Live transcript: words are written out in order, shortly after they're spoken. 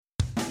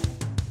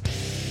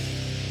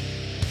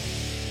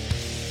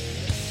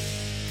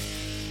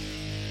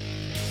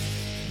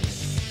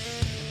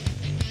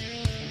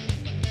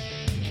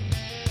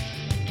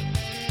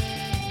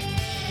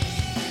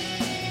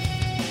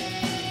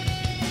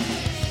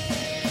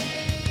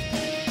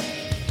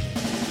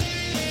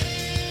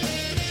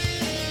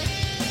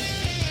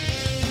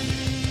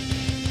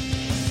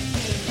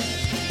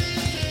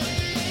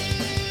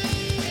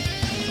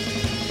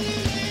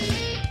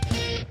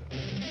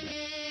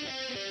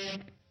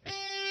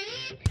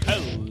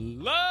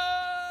Hello,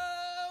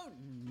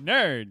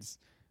 nerds.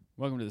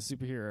 Welcome to the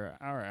Superhero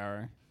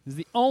Hour. This is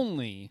the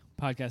only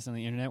podcast on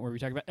the internet where we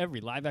talk about every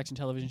live-action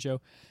television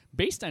show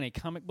based on a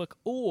comic book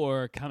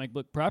or comic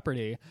book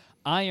property.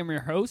 I am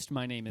your host.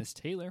 My name is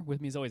Taylor. With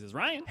me, as always, is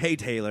Ryan. Hey,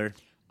 Taylor.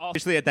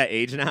 Actually, at that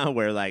age now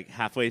where, like,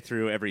 halfway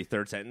through every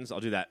third sentence, I'll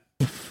do that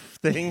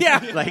thing.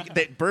 Yeah. Like,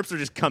 the burps are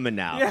just coming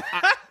now. Yeah.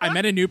 I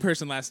met a new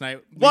person last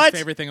night. What? My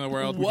favorite thing in the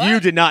world.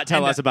 You did not tell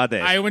And, us about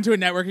this. I went to a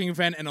networking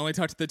event and only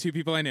talked to the two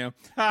people I knew.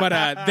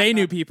 But they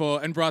knew people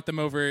and brought them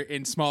over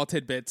in small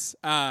tidbits.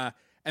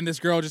 And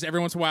this girl just every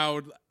once in a while,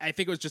 I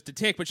think it was just a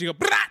tick, but she'd go,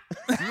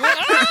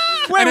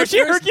 "Brah!" Wait, was she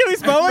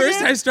Hercules Mulligan? At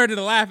first I started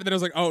to laugh, and then I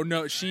was like, oh,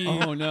 no,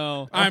 Oh,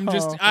 no. I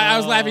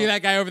was laughing at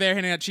that guy over there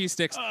handing out cheese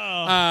sticks.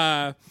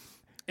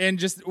 And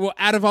just,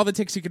 out of all the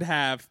ticks you could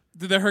have,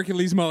 the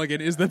Hercules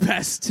Mulligan is the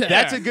best.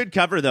 That's a good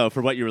cover, though,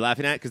 for what you were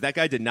laughing at, because that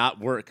guy did not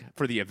work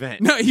for the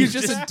event. No, he's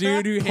just a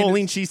dude who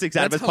pulling cheese sticks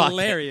out of his That's pocket.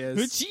 hilarious.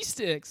 Who cheese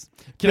sticks?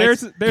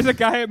 There's a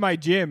guy at my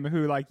gym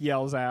who like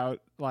yells out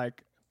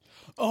like,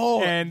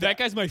 And that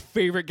guy's my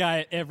favorite guy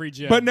at every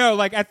gym. but no,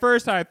 like at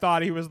first I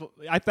thought it was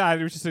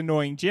just an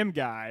annoying gym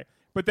guy,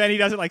 but then he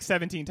does it like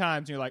 17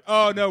 times and you're like,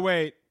 oh no,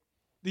 wait,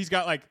 he's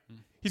got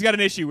an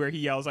issue where he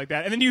yells like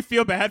that, and then you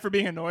feel bad for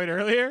being annoyed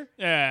earlier.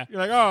 Yeah. You're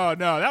like, oh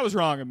no, that was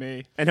wrong of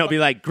me. And he'll be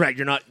like, Greg,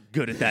 you're not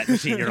good at that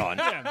machine you're on.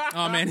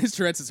 Oh man, his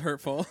Tourette's is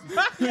hurtful.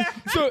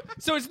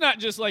 So it's not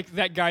just like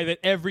that guy that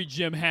every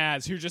gym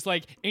has who just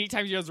like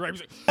anytime he does the right,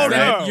 he's like, Oh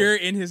That no, you're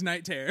in his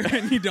night terror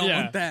and you don't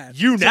Yeah. want that.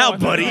 You now,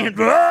 buddy.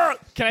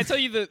 Can I tell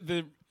you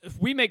the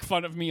we make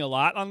fun of me a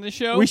lot on this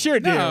show? we sure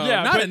do. No,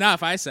 Yeah, not but-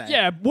 enough, I say.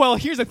 Yeah, well,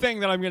 here's the thing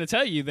that I'm going to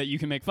tell you that you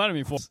can make fun of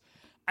me for.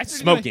 I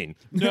started Smoking.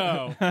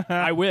 No,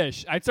 I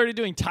wish. I started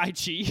doing Tai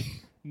Chi.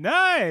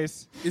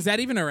 Nice. Is that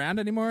even around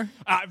anymore?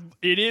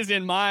 It is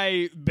in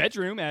my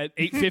bedroom at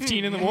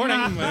 8:15 in the morning.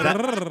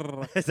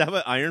 Is that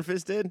what Iron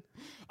Fist did?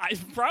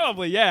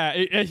 Probably, yeah.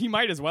 He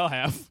might as well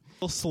have.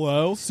 A little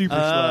slow. Super Oh,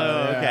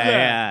 slow. okay,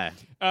 Yeah.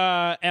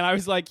 yeah. And I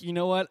was like, you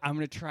know what? I'm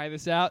going to try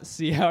this out,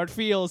 see how it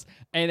feels.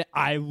 And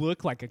I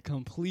look like a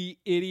complete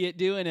idiot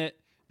doing it,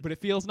 but it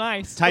feels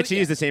nice. Tai Chi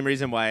is the same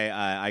reason why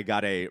I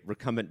got a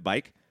recumbent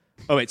bike.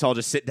 Oh, wait, so I'll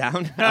just sit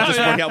down? I'll just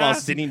work out while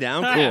sitting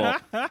down?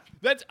 Cool.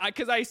 That's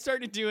because I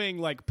started doing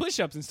like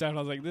push-ups and stuff. And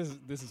I was like,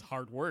 this is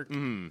hard work.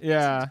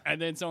 Yeah.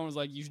 And then someone was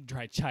like, you should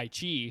try Tai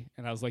Chi.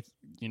 And I was like,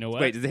 you know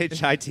what? Wait, did they hit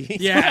chai tea?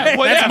 Yeah,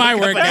 Well, that's yeah, my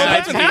work. Well, now.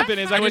 that's what happened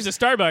is I went to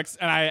Starbucks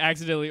and I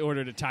accidentally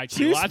ordered a Tai Chi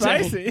Too latte.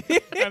 spicy.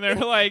 And they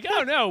were like,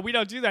 oh, no, we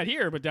don't do that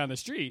here, but down the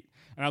street.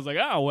 And I was like,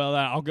 oh, well,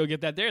 I'll go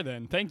get that there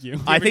then. Thank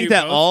you. I ever think do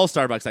that both? all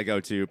Starbucks I go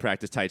to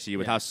practice Tai Chi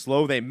with how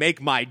slow they make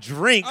my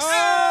drinks.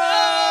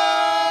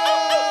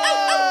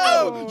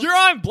 You're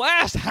on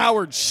blast,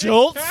 Howard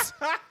Schultz.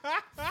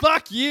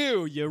 Fuck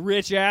you, you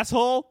rich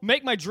asshole.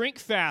 Make my drink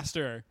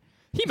faster.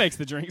 He makes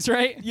the drinks,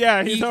 right?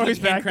 Yeah, He he's always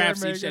back there handcrafts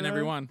each making and every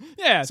them. one.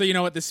 Yeah. So you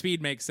know what? The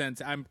speed makes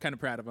sense. I'm kind of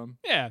proud of him.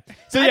 Yeah.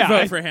 So I'd yeah,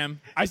 vote for him.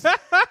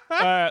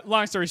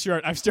 long story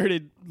short, I've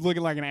started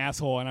looking like an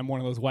asshole, and I'm one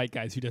of those white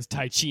guys who does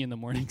Tai Chi in the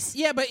mornings.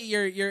 Yeah, but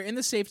you're in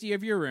the safety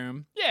of your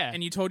room. Yeah.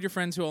 And you told your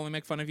friends who only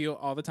make fun of you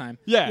all the time.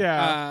 Yeah.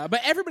 Yeah. But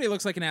everybody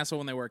looks like an asshole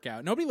when they work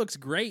out. Nobody looks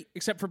great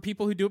except for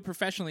people who do it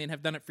professionally and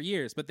have done it for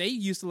years. But they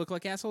used to look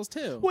like assholes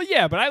too. Well,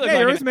 yeah, but I look Yeah, like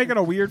you're always an, making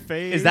a weird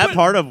face. Is that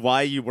part of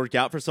why you work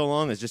out for so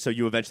long? Is just so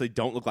you eventually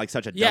don't look like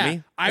such a yeah,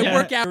 dummy? I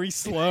work out. very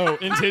slow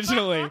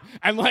intentionally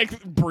and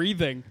like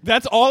breathing.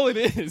 That's all it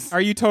is.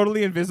 Are you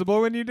totally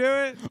invisible when you do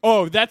it?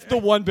 Oh, that's the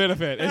one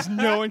benefit is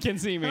no one can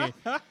see me.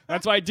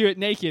 That's why I do it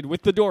naked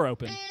with the door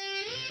open.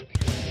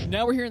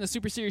 Now we're here in the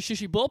Super Serious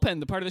Shushy Bullpen,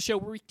 the part of the show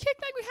where we kick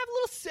back, we have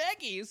little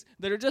seggies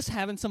that are just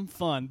having some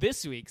fun.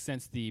 This week,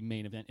 since the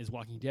main event is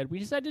Walking Dead, we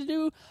decided to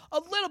do a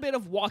little bit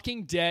of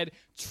Walking Dead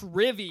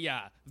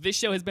trivia. This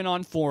show has been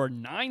on for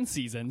 9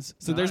 seasons,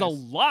 so there's a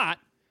lot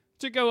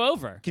to go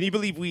over. Can you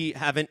believe we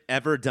haven't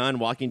ever done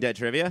Walking Dead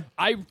trivia?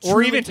 I Or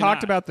truly even talked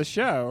cannot. about the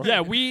show?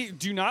 Yeah, we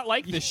do not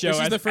like this show. This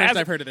is as, the first as-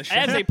 I've heard of this show.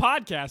 As a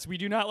podcast, we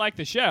do not like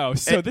the show,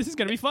 so this is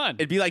going to be fun.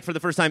 It'd be like for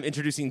the first time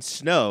introducing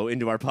Snow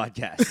into our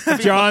podcast. That'd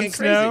be Jon fucking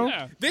crazy. Snow?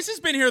 Yeah. This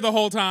has been here the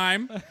whole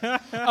time.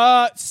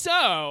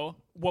 So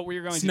what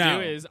we're going Snow.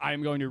 to do is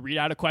I'm going to read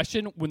out a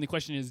question. When the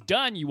question is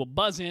done, you will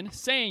buzz in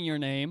saying your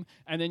name,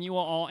 and then you will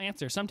all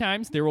answer.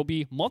 Sometimes there will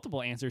be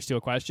multiple answers to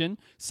a question,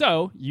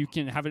 so you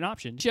can have an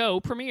option. Joe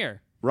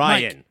Premier.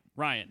 Ryan.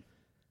 Ryan.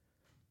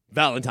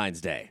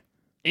 Valentine's Day.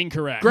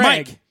 Incorrect.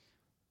 Greg.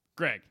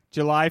 Greg.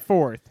 July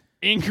 4th.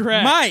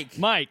 Incorrect. Mike.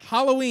 Mike.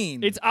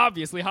 Halloween. It's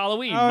obviously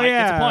Halloween. Oh, Mike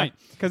gets a point.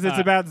 Because it's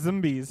about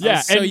zombies.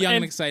 Yeah. so and- young and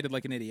and- excited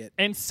like an idiot.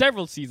 And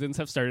several seasons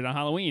have started on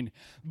Halloween.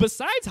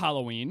 Besides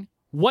Halloween,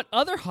 what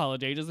other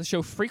holiday does the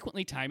show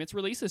frequently time its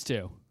releases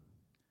to?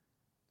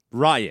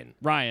 Ryan.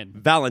 Ryan.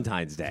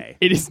 Valentine's Day.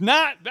 It is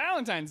not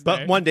Valentine's Day.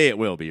 But one day it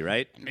will be,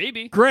 right?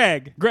 Maybe.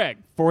 Greg. Greg.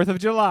 4th of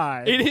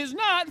July. It is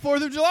not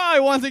 4th of July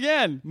once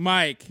again.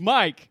 Mike.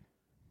 Mike.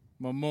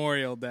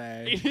 Memorial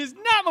Day. It is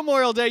not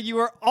Memorial Day. You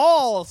are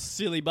all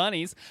silly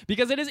bunnies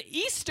because it is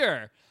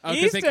Easter. Oh, 'cause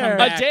they Easter. come A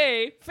back.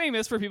 day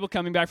famous for people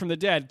coming back from the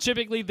dead.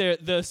 Typically,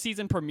 the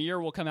season premiere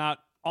will come out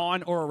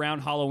on or around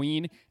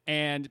Halloween,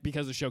 and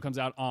because the show comes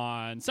out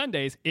on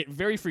Sundays, it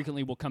very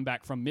frequently will come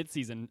back from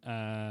mid-season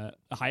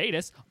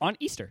hiatus on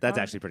Easter. That's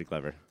actually pretty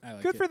clever. I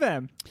like Good it. for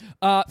them.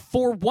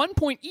 For 1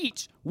 point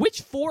each,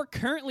 which 4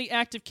 currently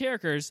active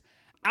characters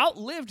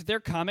outlived their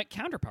comic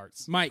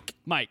counterparts? Mike,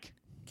 Mike.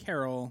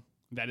 Carol,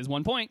 That is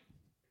 1 point.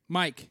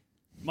 Mike,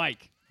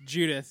 Mike.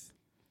 Judith.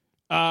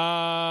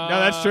 No,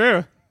 that's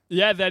true.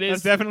 Yeah, that is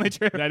That's definitely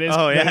true. that is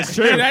Oh, yeah. that is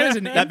true. That is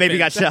an That baby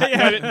got infant.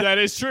 shot. That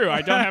is true.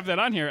 I don't have that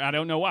on here. I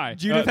don't know why.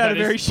 Judith That had a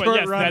very is- but short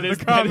yes, run that in is-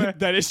 the that is- comic.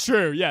 that is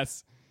true.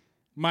 Yes.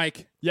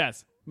 Mike,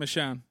 Yes.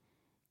 Michonne.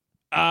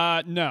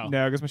 No.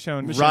 No, because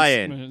Michonne.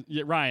 Ryan.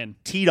 Yeah, Ryan.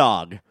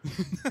 T-Dog.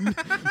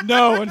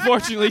 No,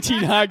 unfortunately,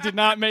 T-Dog did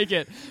not make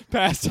it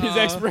past his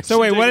expiration. So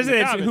wait, what date is in the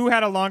it? It's comic. who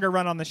had a longer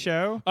run on the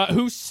show?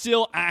 Who's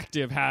still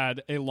active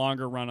had a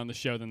longer run on the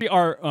show than they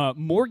are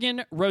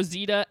Morgan,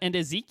 Rosita, and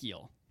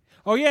Ezekiel.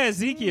 Oh yeah,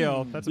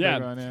 Ezekiel. That's a Yeah.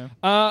 big one.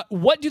 Yeah.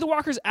 What do the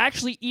walkers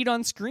actually eat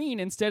on screen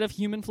instead of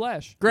human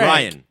flesh? Greg.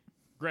 Ryan.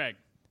 Greg.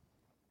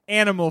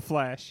 Animal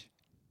flesh.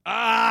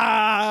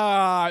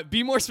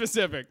 Be more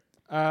specific.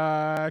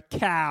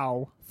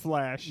 Cow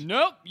flesh.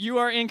 Nope, you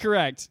are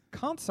incorrect.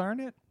 Consarn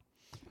it.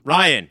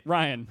 Ryan.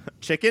 Ryan.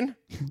 Chicken.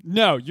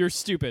 No, you're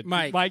stupid.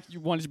 Mike. Mike, you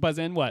wanted to buzz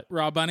in? What?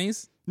 Raw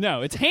bunnies.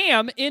 No, it's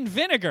ham in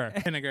vinegar.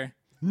 Vinegar.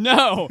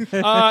 No.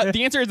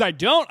 The answer is I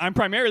don't. I'm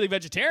primarily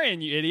vegetarian,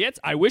 you idiots.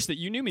 I wish that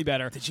you knew me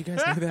better. Did you guys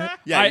know that?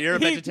 Yeah, I- you're a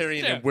he-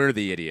 vegetarian yeah. and we're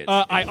the idiots.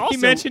 I also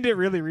He mentioned it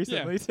really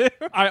recently too.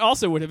 I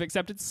also would have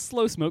accepted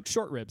slow smoked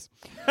short ribs.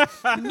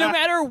 No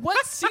matter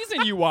what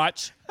season you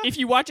watch, if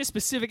you watch a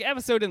specific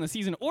episode in the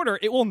season order,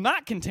 it will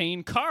not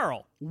contain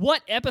Carl.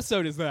 What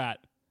episode is that?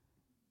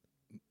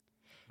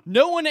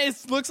 No one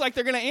looks like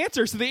they're going to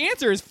answer, so the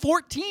answer is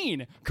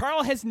 14.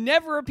 Carl has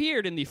never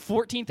appeared in the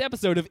 14th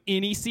episode of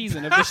any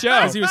season of the show.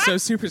 Because he was so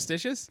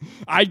superstitious.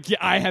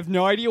 I have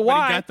no idea But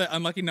why. he got the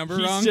unlucky number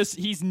wrong.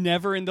 He's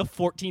never in the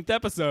 14th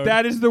episode.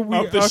 That is the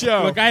weird of the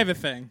show. Look, I have a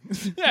thing.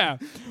 Yeah.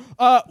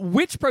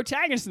 Which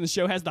protagonist in the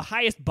show has the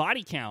highest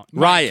body count?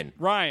 Ryan.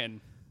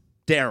 Ryan.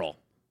 Daryl.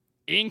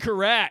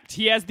 Incorrect.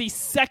 He has the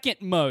second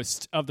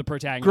most of the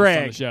protagonists Greg.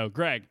 on the show.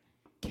 Greg.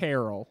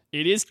 Carol.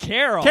 It is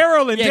Carol.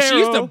 Carol and Yeah, she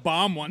used a Daryl.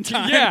 bomb one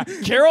time. Yeah,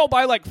 Carol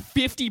by like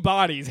 50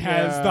 bodies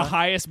has Yeah. the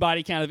highest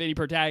body count of any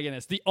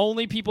protagonist. The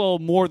only people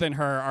more than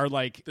her are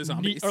like The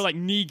zombies. or like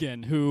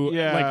Negan, who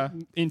Yeah.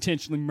 like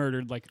intentionally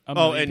murdered like a Oh,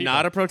 million and people.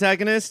 not a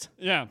protagonist?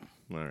 Yeah.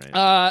 All right.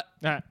 Ah,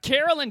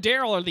 Carol and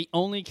Daryl are the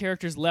only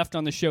characters left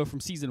on the show from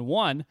season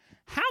 1.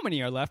 How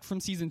many are left from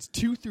seasons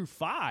 2 through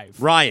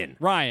 5? Ryan.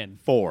 Ryan.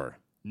 4.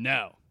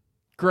 No.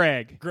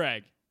 Greg.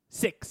 Greg.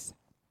 6.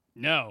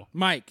 No.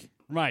 Mike.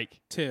 Mike.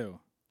 2.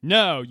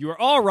 No, you are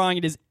all wrong.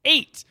 It is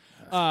 8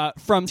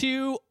 from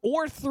 2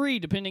 or 3,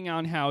 depending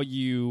on how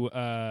you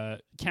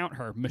count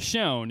her.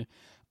 Michonne.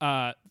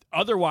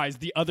 Otherwise,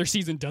 the other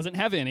season doesn't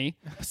have any.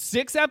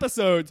 6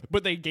 episodes,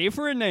 but they gave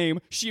her a name.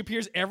 She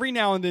appears every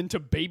now and then to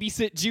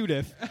babysit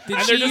Judith. Did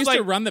And she they're just used like,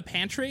 to run the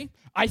pantry?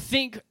 I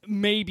think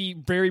maybe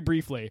very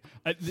briefly.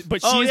 But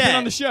she's Oh, been yeah.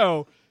 on the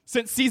show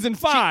since season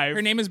 5.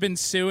 Her name has been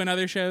Sue in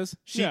other shows.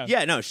 She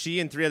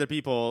and 3 other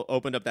people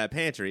opened up that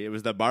pantry. It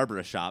was the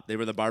Barbara Shop. They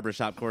were the Barbara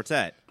Shop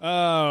Quartet.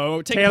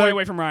 Oh, take a Taylor- point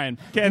away from Ryan.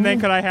 And then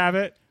could I have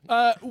it?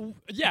 Yeah,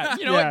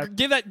 you know Yeah. what?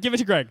 Give it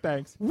to Greg.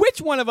 Thanks.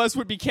 Which one of us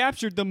would be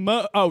captured the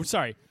most? Oh,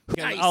 sorry.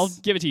 Nice. I'll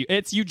give it to you.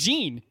 It's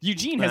Eugene.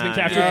 Eugene has been Nice.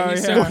 captured Yeah, more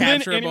he's so than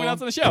capturable. anyone else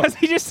on the show. Because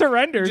he just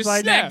surrenders. Just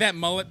like snag yeah. that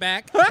mullet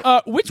back.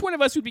 Which one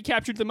of us would be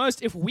captured the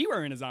most if we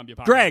were in a zombie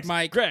apocalypse? Greg.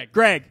 Mike. Greg.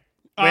 Greg.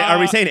 Wait, are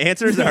we saying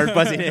answers or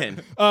buzzing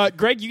in?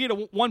 Greg, you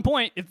get 1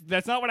 point.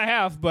 That's not what I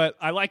have, but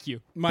I like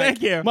you. Mike.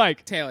 Thank you.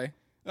 Mike. Taylor.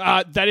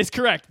 That is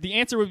correct. The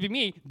answer would be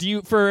me. Do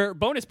you, for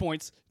bonus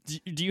points,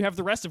 do you have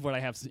the rest of what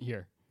I have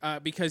here?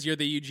 Because you're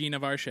the Eugene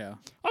of our show.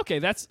 Okay,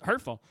 that's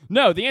hurtful.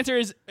 No, the answer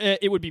is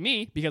it would be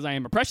me because I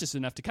am precious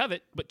enough to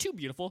covet, but too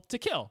beautiful to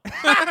kill.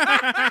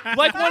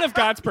 Like one of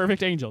God's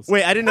perfect angels.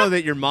 Wait, I didn't know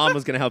that your mom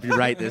was going to help you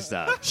write this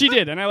stuff. She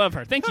did, and I love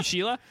her. Thank you,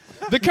 Sheila.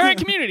 The current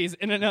communities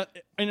in an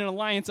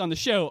alliance on the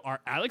show are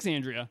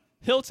Alexandria,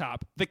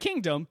 Hilltop, the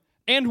Kingdom,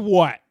 and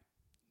what?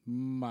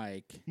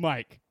 Mike.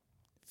 Mike.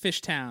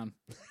 Fishtown.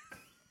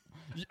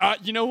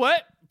 You know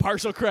what?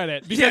 Partial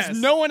credit. Because Yes.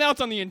 no one else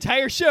on the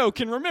entire show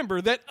can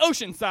remember that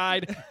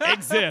Oceanside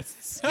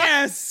exists.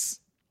 Yes.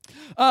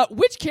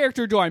 Which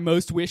character do I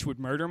most wish would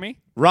murder me?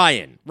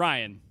 Ryan,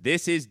 Ryan.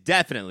 this is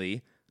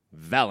definitely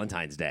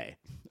Valentine's Day.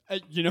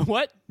 You know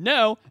what?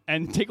 No.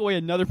 And take away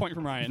another point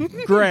from Ryan.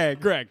 Greg.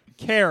 Greg.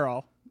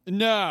 Carol.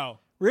 No.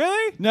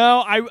 Really?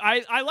 No,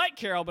 I like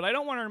Carol, but I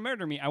don't want her to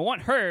murder me. I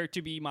want her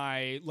to be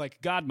my,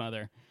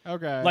 godmother.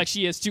 Okay. Like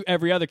she is to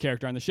every other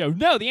character on the show.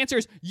 No, the answer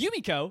is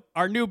Yumiko,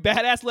 our new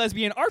badass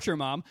lesbian archer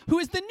mom, who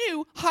is the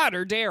new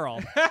hotter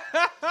Daryl.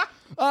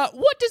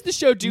 What does the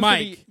show do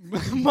Mike. for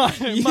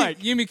the... Mike.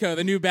 Yumiko,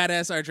 the new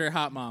badass archer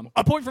hot mom.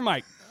 A point for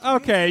Mike.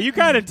 Okay, you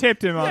kind of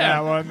tipped him on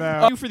Yeah. that one,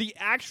 though. Do for the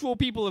actual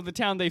people of the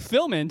town they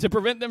film in to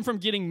prevent them from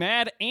getting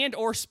mad and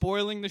or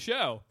spoiling the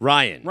show.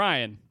 Ryan,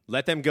 Ryan.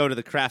 let them go to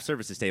the craft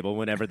services table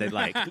whenever they'd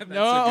like.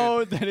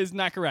 No, that is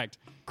not correct.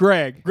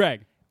 Greg,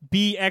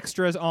 Be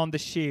extras on the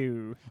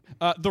shoe.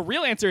 The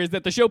real answer is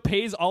that the show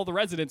pays all the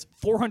residents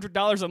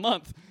 $400 a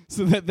month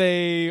so that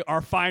they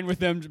are fine with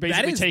them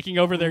basically taking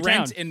over their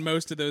rent town. in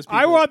most of those people.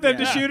 I want them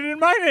to shoot it in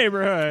my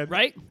neighborhood.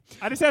 Right?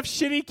 I just have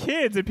shitty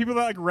kids and people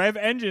that like rev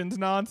engines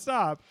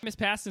nonstop. Has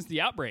passed since the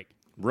outbreak.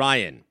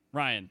 Ryan,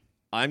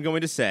 I'm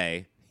going to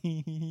say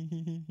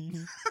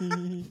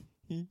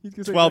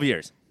 12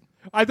 years.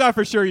 I thought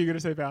for sure you were going to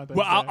say Valentine's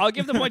Well, Day. I'll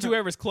give the point to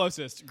whoever's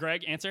closest.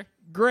 Greg, answer.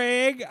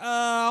 Greg,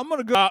 I'm going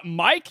to go.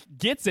 Mike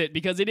gets it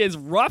because it is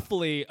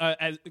roughly,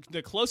 as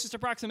the closest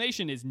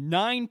approximation is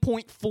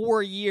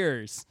 9.4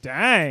 years.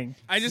 Dang.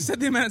 I just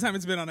said the amount of time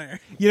it's been on air.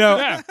 You know,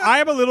 Yeah. I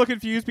am a little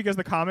confused because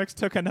the comics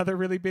took another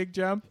really big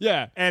jump.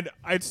 Yeah. And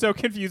it's so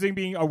confusing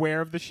being aware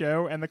of the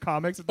show and the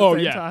comics at the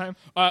same yeah. time.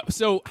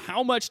 So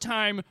how much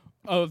time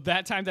of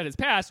that time that has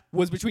passed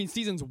was between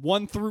seasons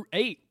 1 through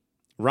 8?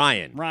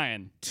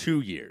 Ryan, 2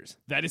 years.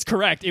 That is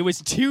correct. It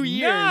was 2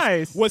 years.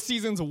 Nice. Was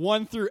seasons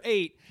 1 through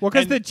 8. Well,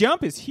 because And- the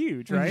jump is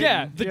huge, right?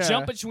 Yeah, the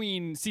jump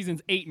between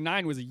seasons 8 and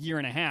 9 was a year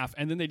and a half,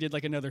 and then they did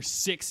like another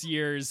 6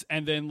 years,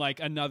 and then like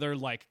another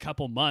like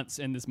couple months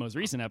in this most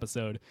recent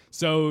episode.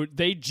 So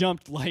they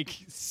jumped like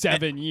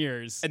 7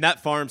 years. And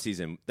that farm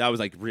season, that was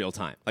like real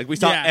time. Like we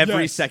saw Yeah.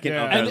 every Yes. second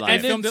Yeah. of their And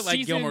life. They filmed then it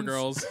like Gilmore seasons-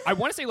 Girls. I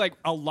want to say like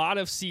a lot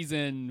of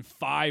season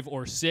 5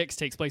 or 6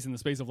 takes place in the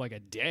space of like a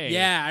day.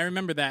 Yeah, I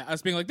remember that. I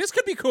was being like, this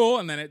could be cool,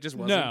 and then it just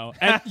wasn't. No,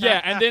 and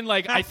and then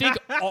like I think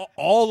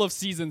all of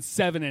seasons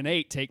 7 and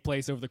 8 take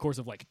place over the course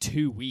of like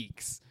 2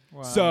 weeks.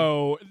 Wow.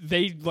 So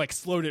they like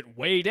slowed it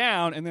way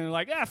down, and then they're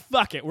like,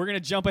 fuck it, we're gonna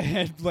jump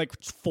ahead like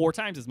 4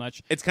 times as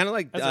much. It's kind of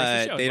like That's the rest of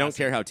the show. they It's don't awesome.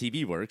 care how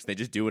TV works. They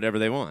just do whatever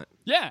they want.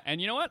 Yeah, and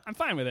you know what? I'm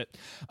fine with it.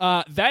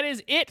 That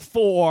is it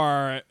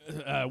for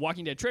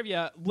Walking Dead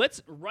trivia.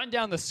 Let's run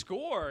down the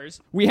scores.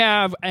 We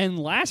have in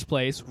last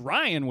place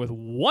Ryan with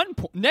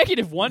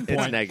negative 1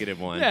 point. It's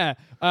 -1.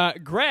 Yeah.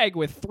 Greg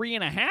with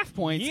 3.5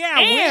 points. Yeah,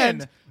 and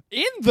win.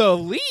 in the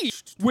lead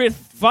with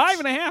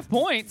 5.5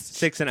 points.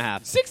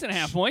 6.5.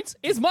 6.5 points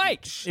is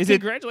Mike. Is it-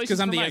 Congratulations, Because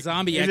I'm to the Mike.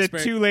 zombie Is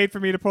expert. it too late for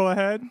me to pull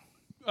ahead?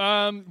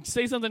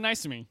 Say something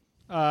nice to me,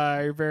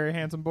 You're a very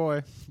handsome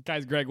boy.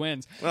 guys. Greg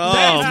wins. Oh,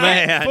 That's it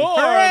man. for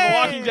Hooray!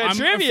 Walking Dead I'm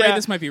trivia. afraid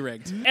this might be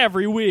rigged.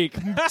 Every week.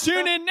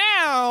 Tune in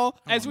now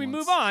as we once.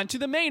 move on to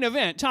the main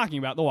event, talking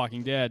about The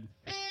Walking Dead.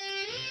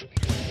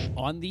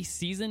 On the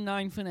season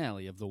 9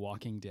 finale of The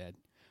Walking Dead,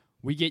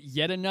 we get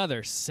yet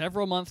another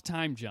several-month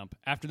time jump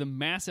after the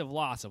massive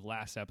loss of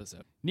last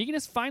episode. Negan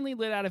is finally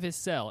let out of his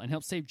cell and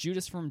helps save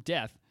Judas from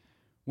death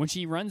when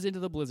she runs into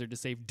the blizzard to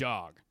save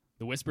Dog.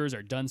 The Whisperers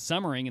are done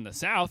summering in the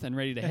south and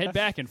ready to head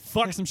back and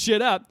fuck some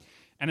shit up,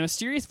 and a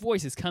mysterious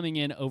voice is coming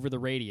in over the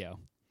radio.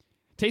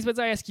 Tastebuds,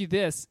 I ask you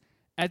this.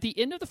 At the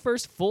end of the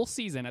first full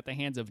season at the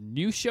hands of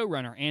new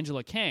showrunner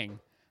Angela Kang,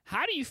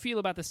 how do you feel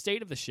about the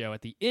state of the show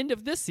at the end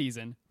of this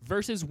season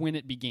versus when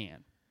it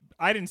began?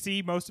 I didn't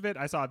see most of it.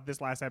 I saw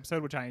this last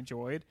episode, which I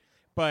enjoyed.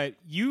 But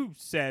you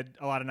said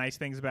a lot of nice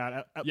things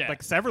about Yeah.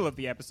 like several of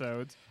the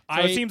episodes. So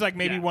I- it seems like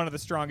maybe yeah. one of the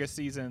strongest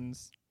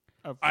seasons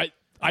of I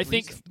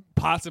think recent.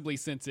 possibly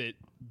since it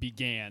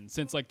began,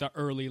 since like the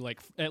early, like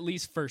at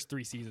least first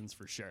 3 seasons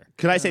for sure.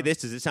 Could I say this?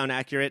 Does it sound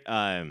accurate?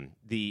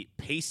 The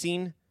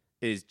pacing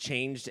is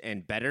changed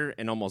and better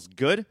and almost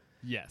good,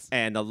 Yes.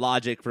 and the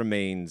logic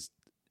remains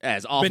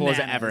as awful as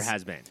it ever Bananas.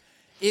 has been.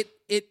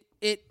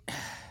 It.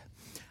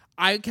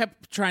 I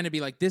kept trying to be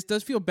like, this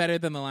does feel better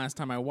than the last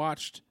time I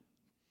watched,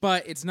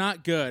 but it's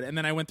not good. And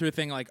then I went through a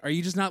thing like, are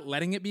you just not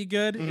letting it be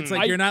good? It's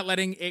like you're not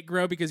letting it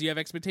grow because you have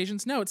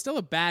expectations. No, it's still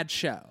a bad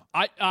show.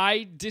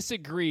 I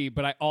disagree,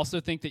 but I also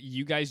think that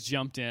you guys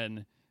jumped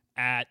in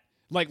at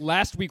like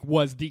last week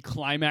was the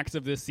climax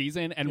of this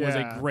season and was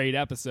Yeah. a great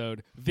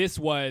episode. This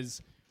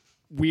was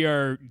we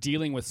are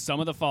dealing with some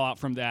of the fallout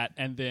from that,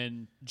 and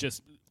then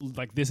just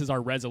like this is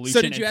our resolution.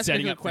 So did you and ask me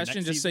setting a up for question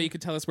next just so season. you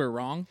could tell us we're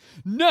wrong?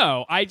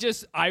 No, I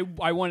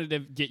wanted to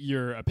get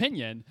your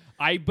opinion.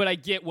 But I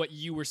get what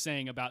you were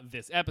saying about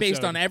this episode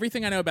Based on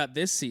everything I know about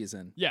this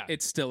season, Yeah.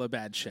 it's still a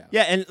bad show.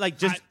 Yeah, and like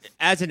just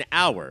as an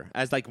hour,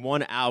 as like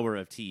 1 hour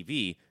of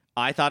TV,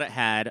 I thought it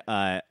had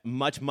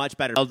much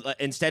better.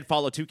 Instead,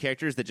 follow 2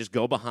 characters that just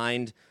go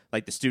behind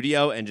like the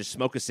studio and just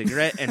smoke a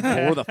cigarette and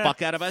bore the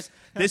fuck out of us.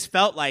 This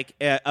felt like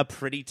a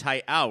pretty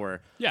tight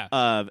hour Yeah.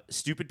 of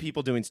stupid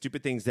people doing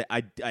stupid things that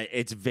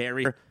it's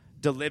very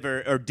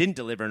didn't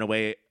deliver in a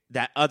way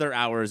that other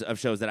hours of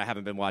shows that I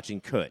haven't been watching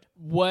could.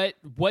 what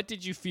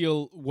did you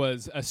feel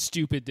was a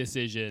stupid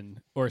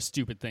decision or a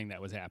stupid thing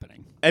that was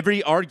happening?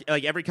 Every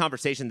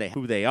conversation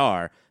who they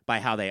are by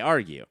how they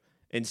argue.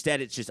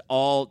 Instead, it's just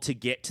all to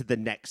get to the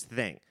next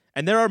thing.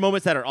 And there are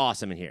moments that are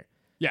awesome in here.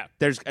 Yeah.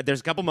 There's a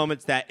couple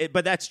moments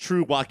but that's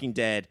true Walking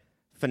Dead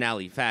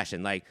finale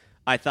fashion. Like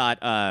I thought,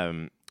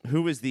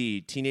 who was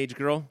the teenage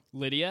girl?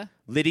 Lydia?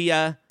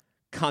 Lydia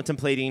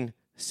contemplating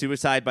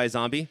suicide by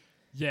zombie.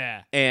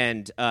 Yeah.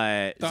 and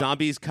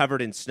zombies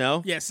covered in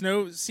snow. Yeah,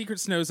 secret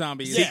snow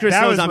zombies. Yeah. Secret That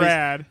snow was zombies.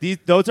 rad.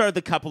 Those are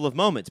the couple of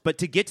moments. But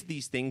to get to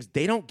these things,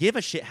 they don't give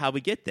a shit how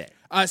we get there.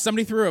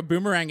 Somebody threw a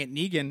boomerang at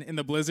Negan in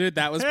the blizzard.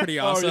 That was pretty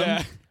awesome.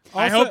 yeah.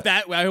 I Also-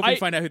 hope we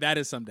find out who that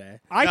is someday.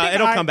 I think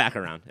It'll come back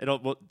around.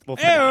 We'll find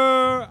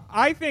out.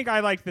 I think I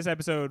liked this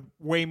episode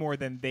way more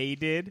than they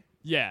did.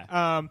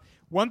 Yeah.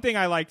 One thing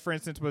I liked, for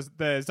instance, was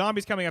the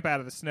zombies coming up out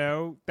of the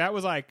snow. That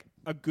was like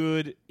a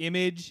good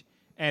image,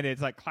 and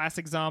it's like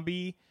classic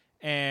zombie,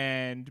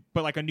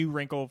 but like a new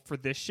wrinkle for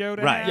this show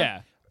to Right. have.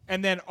 Yeah.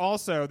 And then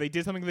also they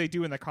did something they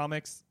do in the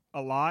comics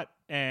a lot,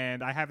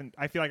 and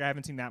I feel like I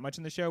haven't seen that much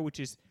in the show, which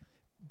is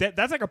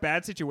that's like a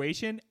bad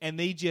situation, and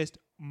they just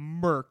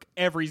murk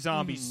every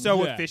zombie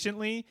so Yeah.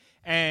 efficiently,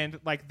 and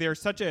like they're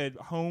such a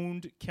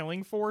honed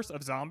killing force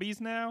of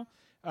zombies now.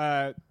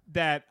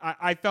 That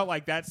I felt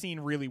like that scene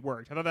really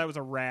worked. I thought that was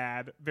a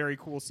rad, very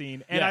cool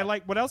scene. And Yeah.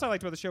 what else I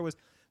liked about the show was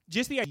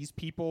just these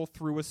people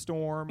through a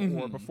storm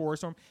or before a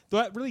storm.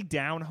 That really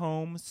down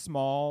home,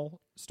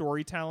 small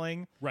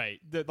storytelling. Right.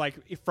 That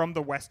like from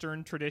the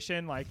Western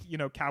tradition, like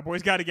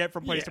cowboys got to get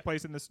from place Yeah. to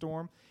place in the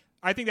storm.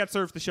 I think that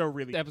serves the show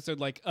really. Episode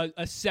like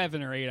a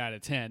 7 or 8 out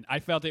of 10. I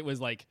felt it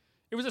was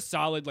a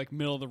solid like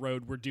middle of the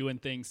road. We're doing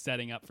things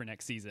setting up for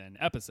next season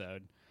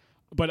episode.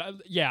 But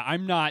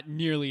I'm not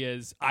nearly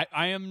as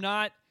I am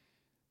not.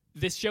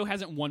 This show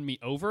hasn't won me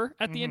over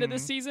at the end of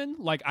this season.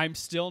 Like I'm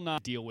still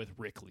not deal with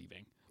Rick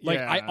leaving. Like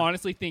Yeah. I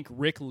honestly think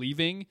Rick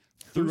leaving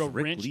threw Who's a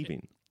Rick wrench.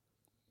 leaving?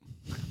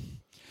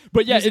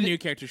 But yeah, He's a new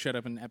character showed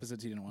up in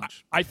episodes you didn't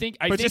watch. I think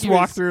but think just it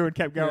walked was- through and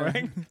kept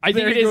going. I think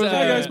There it he is.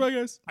 goes. Bye,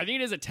 guys. I think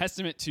it is a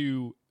testament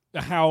to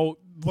how,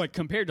 like,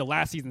 compared to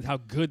last season, how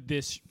good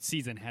this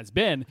season has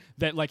been.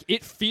 That like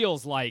it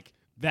feels like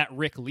that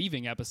Rick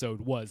leaving episode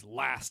was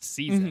last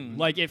season.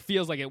 Like it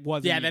feels like it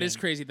wasn't. Yeah, that even- is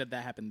crazy that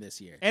happened this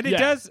year. And it Yeah.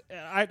 does.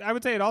 I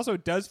would say it also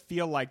does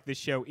feel like this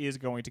show is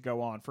going to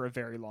go on for a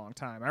very long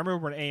time. I remember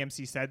when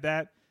AMC said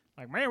that,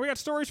 like, man, we got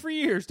stories for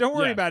years. Don't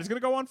worry Yeah. about it. It's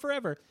going to go on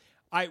forever.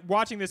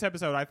 Watching this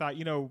episode, I thought,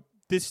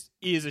 this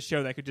is a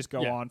show that could just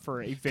go Yeah. on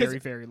for a very,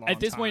 very long time. At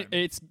this point,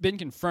 it's been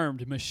confirmed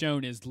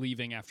Michonne is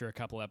leaving after a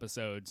couple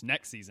episodes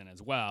next season as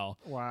well.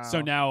 Wow.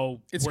 So now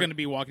It's we're- going to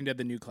be Walking Dead: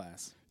 The New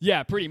Class.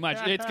 Yeah, pretty much.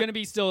 It's going to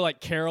be still like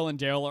Carol and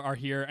Daryl are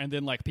here, and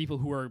then like people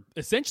who are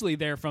essentially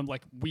there from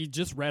like we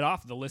just read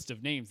off the list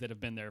of names that have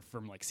been there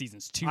from like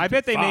seasons 2. I to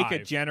bet they make 5. a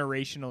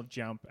generational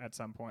jump at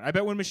some point. I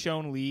bet when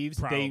Michonne leaves,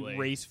 Probably. they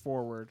race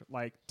forward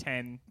like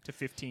 10 to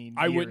 15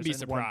 I years wouldn't be in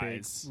one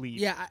big surprised. leap.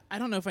 Yeah, I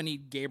don't know if I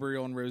need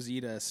Gabriel and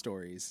Rosita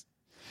stories.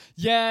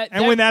 Yeah,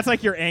 And when that's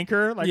like your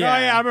anchor, like, Yeah. oh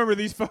yeah, I remember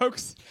these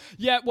folks.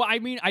 yeah. Well, I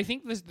mean, I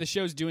think the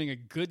show's doing a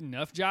good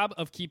enough job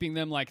of keeping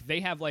them like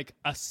they have like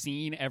a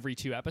scene every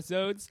 2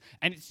 episodes,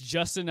 and it's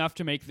just enough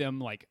to make them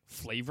like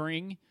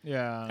flavoring.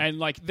 Yeah. And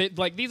like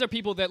these are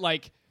people that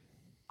like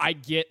I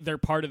get they're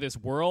part of this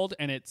world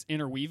and it's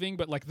interweaving,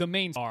 but like the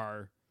main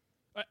are.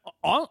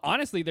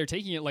 Honestly, they're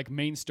taking it like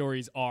main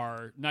stories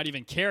are not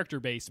even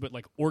character based, but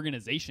like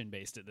organization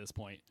based at this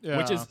point,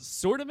 which Yeah. is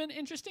sort of an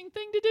interesting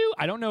thing to do.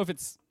 I don't know if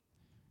it's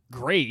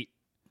great.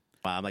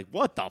 I'm like,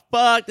 what the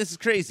fuck? This is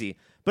crazy.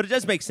 But it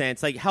does make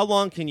sense. Like, how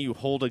long can you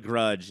hold a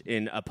grudge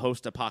in a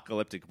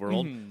post-apocalyptic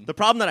world? The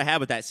problem that I had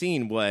with that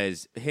scene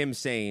was him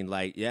saying,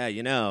 like, yeah,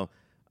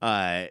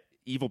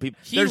 evil people.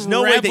 He There's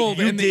no way that reveled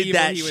you in the did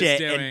evil that he was shit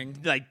doing.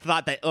 and like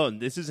thought that, oh,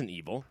 this isn't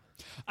evil.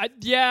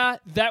 Yeah,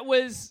 that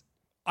was.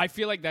 I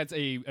feel like that's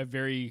a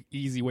very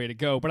easy way to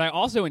go, but I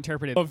also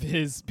interpreted of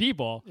his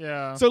people.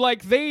 Yeah. So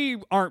like they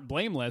aren't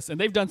blameless,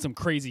 and they've done some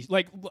crazy.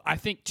 Like I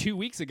think 2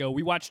 weeks ago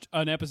we watched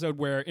an episode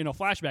where in a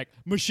flashback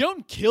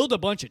Michonne killed a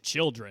bunch of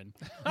children,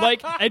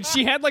 like, and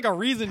she had like a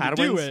reason to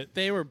do Padawans? it.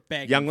 They were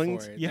begging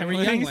Younglings? for it.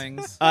 Younglings? They were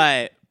younglings.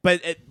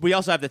 But we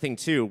also have the thing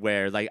too,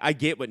 where like I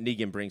get what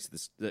Negan brings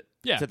to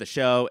to the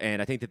show,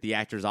 and I think that the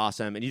actor's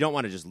awesome, and you don't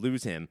want to just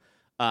lose him.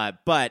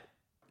 But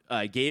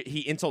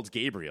he insults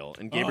Gabriel,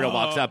 and Gabriel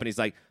walks up and he's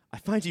like, "I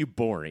find you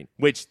boring,"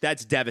 which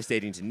that's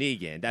devastating to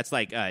Negan. That's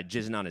like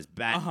jizzing on his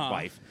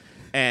wife,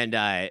 and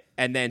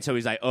then so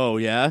he's like, "Oh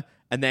yeah,"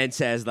 and then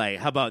says like,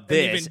 "How about An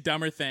this?" even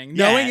dumber thing.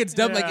 Yeah. Knowing it's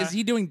dumb, like, Yeah. is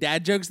he doing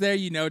dad jokes there?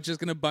 You know, it's just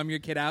going to bum your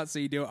kid out, so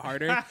you do it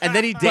harder. And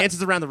then he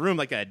dances around the room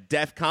like a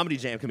deaf comedy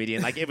jam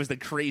comedian. Like it was the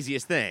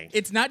craziest thing.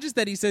 It's not just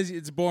that he says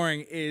it's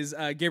boring.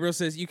 Gabriel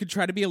says you could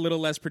try to be a little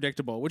less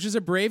predictable, which is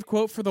a brave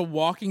quote for The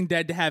Walking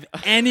Dead to have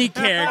any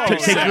character.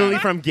 say. Particularly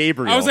from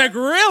Gabriel. I was like,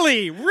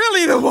 really,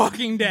 The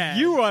Walking Dead.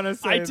 You want to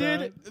say I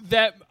did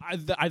that.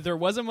 There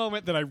was a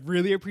moment that I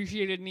really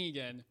appreciated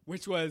Negan,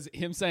 which was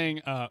him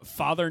saying,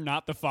 "Father,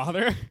 not the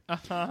father,"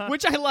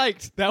 which I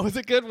liked. That was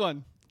a good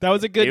one. That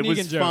was a good it Negan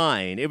was joke.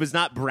 fine. It was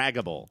not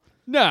braggable.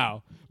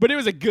 No, but it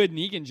was a good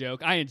Negan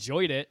joke. I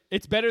enjoyed it.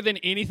 It's better than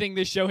anything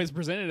this show has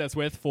presented us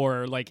with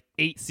for like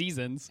 8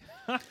 seasons.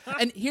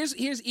 And here's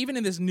even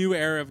in this new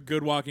era of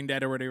good Walking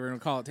Dead or whatever we're gonna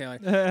call it, Taylor.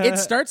 It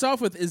starts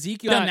off with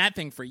Ezekiel done that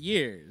thing for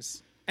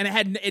years,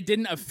 and it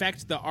didn't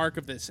affect the arc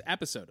of this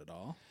episode at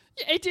all.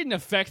 It didn't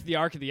affect the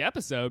arc of the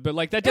episode, but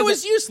like that It doesn't.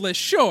 was useless,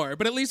 sure,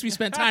 but at least we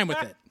spent time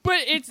with it.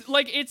 But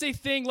it's a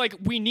thing. Like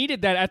we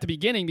needed that at the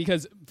beginning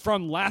because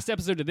from last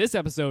episode to this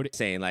episode,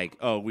 Saying like,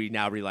 oh, we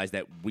now realize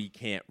that we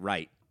can't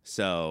write,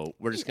 so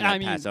we're just gonna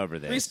pass over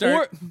this.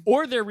 restart.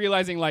 or they're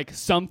realizing like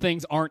some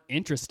things aren't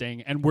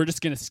interesting, and we're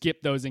just gonna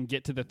skip those and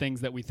get to the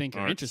things that we think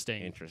are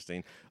interesting.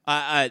 Interesting.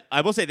 I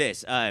will say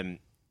this: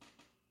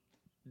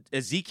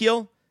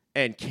 Ezekiel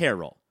and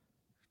Carol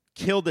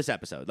killed this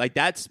episode. Like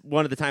that's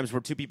one of the times where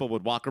two people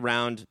would walk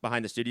around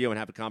behind the studio and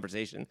have a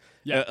conversation.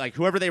 Yeah. Like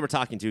whoever they were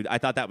talking to, I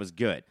thought that was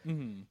good.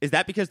 Is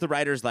that because the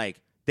writers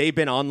like they've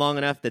been on long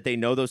enough that they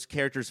know those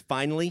characters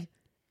finally,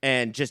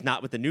 and just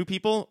not with the new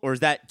people, or is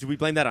that do we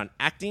blame that on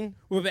acting?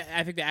 Well,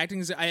 I think the acting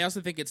is. I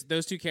also think it's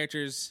those two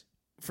characters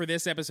for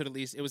this episode at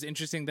least. It was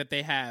interesting that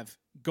they have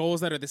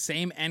goals that are the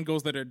same and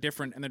goals that are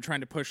different, and they're trying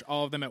to push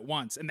all of them at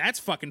once, and that's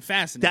fucking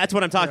fascinating. That's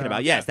what I'm talking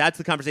about. Yes, that's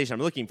the conversation I'm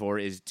looking for.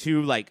 Is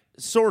two like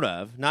sort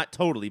of, not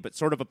totally, but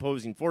sort of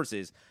opposing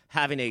forces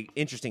having a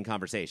interesting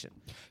conversation.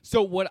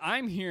 So what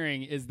I'm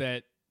hearing is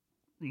that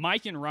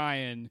Mike and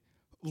Ryan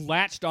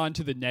latched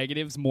onto the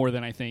negatives more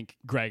than I think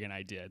Greg and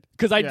I did.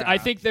 Because I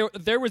think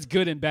there was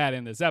good and bad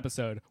in this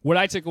episode. What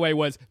I took away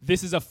was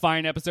this is a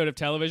fine episode of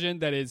television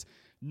that is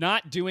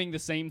not doing the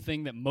same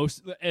thing that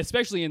most,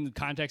 especially in the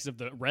context of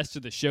the rest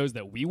of the shows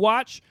that we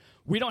watch.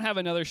 We don't have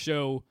another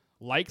show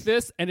like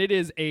this, and it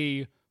is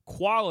a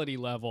quality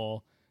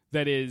level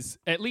that is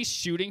at least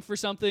shooting for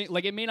something.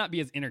 Like, it may not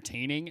be as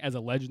entertaining as a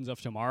Legends of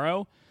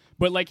Tomorrow,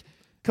 but like,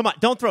 Come on,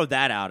 don't throw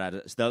that out at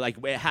us though. Like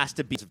it has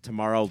to be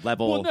tomorrow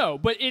level. well, no,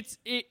 but it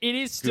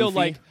is still Goofy?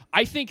 like,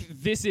 I think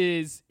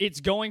it's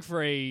going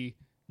for a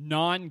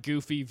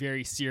non-goofy,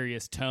 very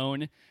serious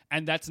tone,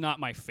 and that's not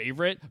my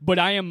favorite. But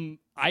I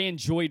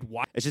enjoyed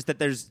watching. It's just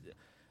that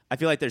I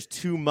feel like there's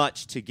too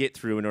much to get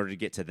through in order to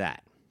get to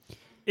that.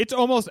 It's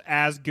almost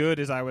as good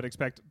as I would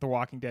expect The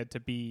Walking Dead to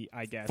be,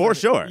 I guess. For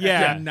sure.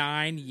 Yeah.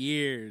 9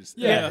 years.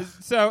 Yeah.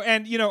 So,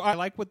 and I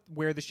like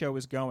where the show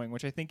is going,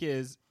 which I think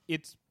is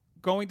it's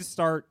going to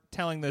start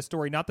telling the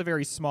story, not the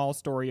very small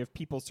story of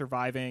people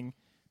surviving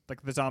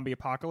like the zombie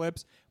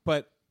apocalypse,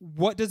 but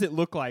what does it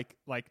look like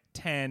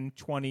 10,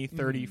 20,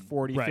 30,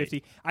 40, Right.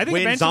 50? I think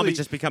When eventually zombies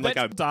just become like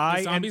a die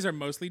The zombies and are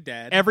mostly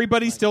dead.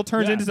 everybody still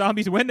turns yeah. into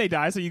zombies when they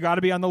die, so you got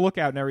to be on the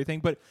lookout and everything.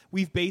 But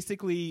we've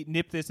basically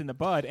nipped this in the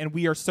bud, and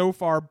we are so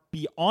far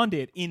beyond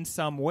it in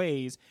some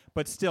ways,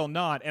 but still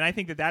not. And I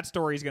think that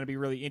story is going to be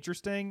really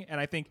interesting, and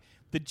I think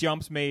the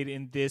jumps made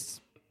in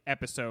this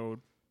episode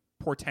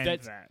portend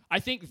that. I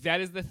think that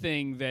is the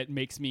thing that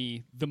makes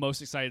me the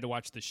most excited to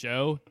watch the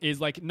show.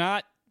 Is like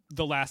not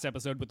the last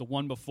episode, but the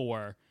one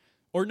before.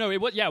 Or no, it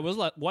was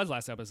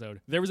last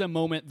episode. There was a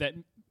moment that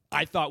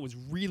I thought was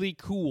really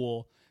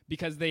cool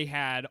because they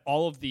had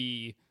all of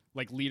the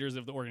like leaders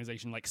of the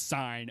organization like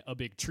sign a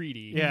big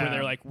treaty Yeah. where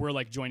they're like, we're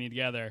like joining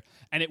together.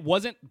 And it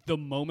wasn't the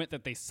moment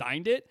that they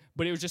signed it,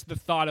 but it was just the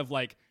thought of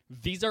like,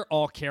 these are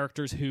all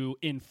characters who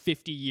in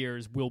 50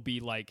 years will be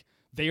like,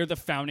 they are the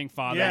founding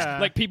fathers. Yeah.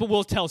 Like people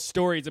will tell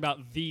stories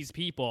about these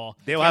people.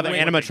 They'll have And,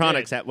 like,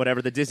 animatronics at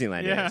whatever the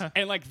Disneyland Yeah. is.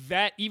 and like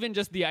that, even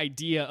just the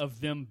idea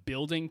of them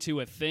building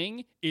to a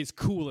thing is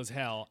cool as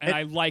hell. And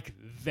I like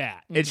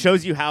that. It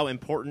shows you how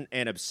important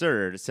and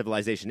absurd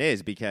civilization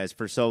is because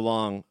for so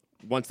long,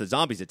 once the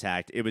zombies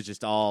attacked, it was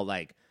just all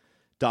like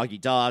dog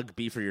eat dog,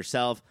 be for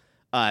yourself.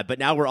 But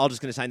now we're all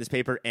just going to sign this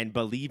paper and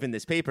believe in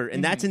this paper,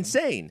 and that's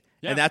insane.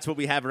 Yeah. And that's what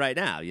we have right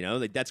now.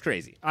 Like that's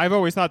crazy. I've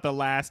always thought the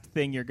last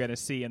thing you're going to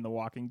see in The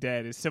Walking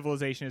Dead is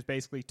civilization is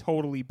basically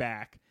totally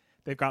back.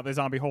 They've got the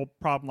zombie whole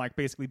problem like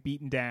basically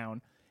beaten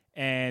down,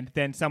 and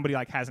then somebody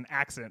like has an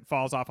accident,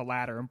 falls off a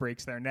ladder and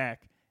breaks their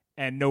neck,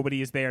 and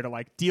nobody is there to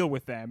like deal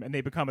with them, and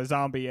they become a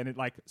zombie, and it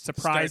like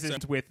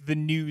surprises with the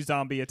new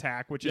zombie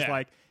attack, which is Yeah.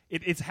 like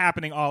it's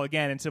happening all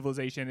again, and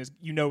civilization is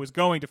is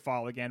going to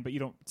fall again, but you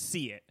don't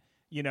see it.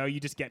 You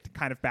just get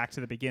kind of back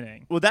to the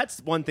beginning. Well,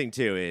 that's one thing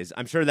too. Is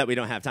I'm sure that we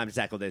don't have time to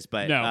tackle this,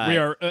 but No, we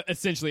are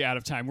essentially out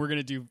of time. We're going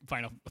to do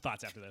final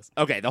thoughts after this.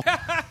 okay.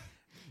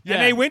 Yeah.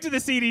 And they went to the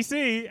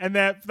CDC, and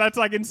that's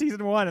like in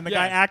season 1, and the Yeah.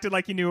 guy acted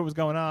like he knew what was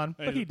going on,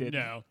 but he didn't.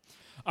 No.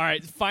 All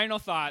right, final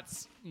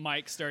thoughts,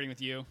 Mike, starting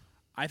with you.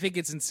 I think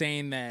it's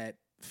insane that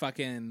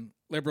fucking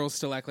liberals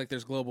still act like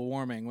there's global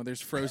warming when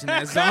there's frozen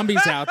ass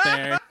zombies out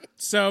there.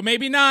 So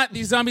maybe not.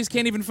 These zombies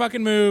can't even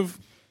fucking move.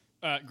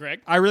 Greg?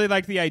 I really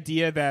like the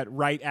idea that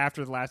right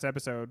after the last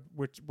episode,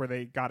 where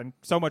they got in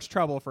so much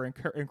trouble for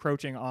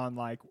encroaching on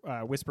like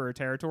Whisperer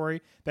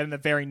territory, that in the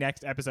very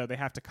next episode they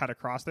have to cut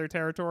across their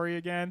territory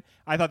again.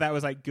 I thought that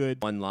was like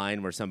good. One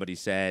line where somebody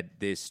said,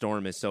 "This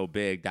storm is so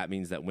big that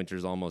means that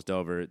winter's almost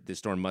over. This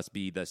storm must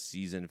be the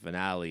season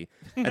finale,"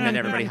 and then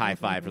everybody high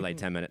five for like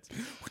 10 minutes.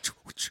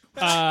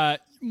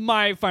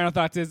 My final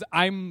thoughts is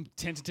I'm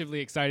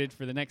tentatively excited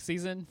for the next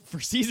season, for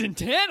season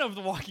 10 of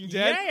The Walking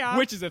Dead, Yeah.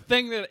 which is a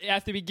thing that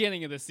at the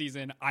beginning of the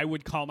season I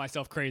would call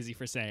myself crazy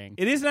for saying.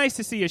 It is nice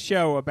to see a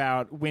show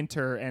about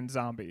winter and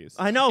zombies.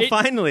 I know, It-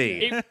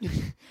 finally.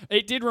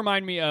 It did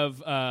remind me of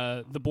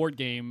the board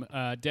game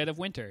Dead of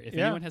Winter. If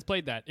Yeah. anyone has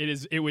played that,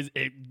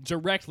 it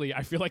directly.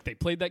 I feel like they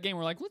played that game.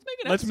 We're like, let's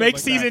make an Let's episode make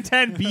like season that.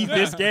 10 beat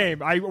this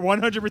game. I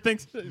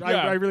 100% think.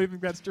 I really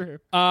think that's true.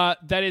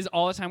 That is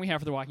all the time we have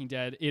for The Walking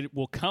Dead. It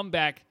will come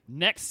back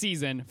next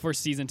season for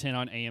season 10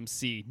 on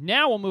AMC.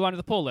 Now we'll move on to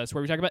the pull list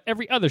where we talk about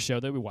every other show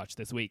that we watched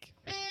this week.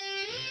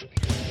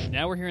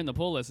 Now we're here in the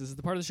pull list. This is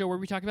the part of the show where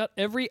we talk about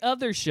every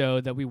other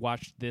show that we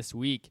watched this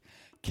week.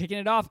 Kicking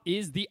it off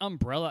is The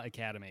Umbrella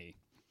Academy.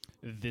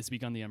 This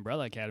week on The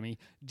Umbrella Academy,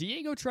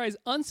 Diego tries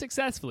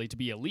unsuccessfully to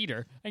be a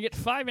leader and get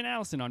Five and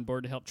Allison on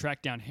board to help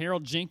track down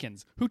Harold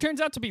Jenkins, who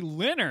turns out to be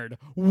Leonard.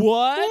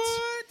 What?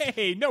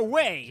 Hey, no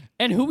way.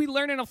 And who we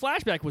learn in a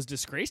flashback was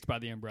disgraced by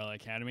the Umbrella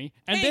Academy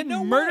and Hey, then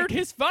no murdered way.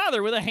 his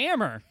father with a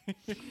hammer.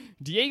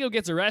 Diego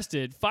gets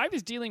arrested, Five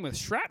is dealing with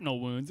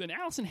shrapnel wounds, and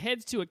Allison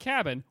heads to a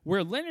cabin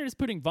where Leonard is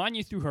putting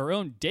Vanya through her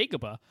own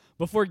Dagobah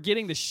before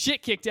getting the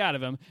shit kicked out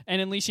of him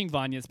and unleashing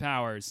Vanya's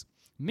powers.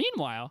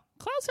 Meanwhile,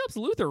 Klaus helps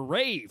Luther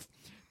rave.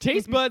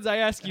 Taste buds, I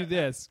ask you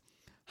this.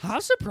 How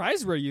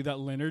surprised were you that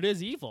Leonard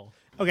is evil?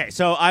 Okay,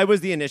 so I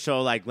was the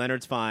initial, like,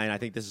 Leonard's fine. I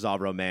think this is all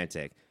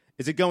romantic.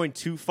 Is it going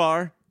too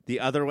far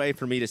the other way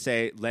for me to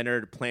say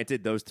Leonard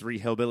planted those 3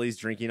 hillbillies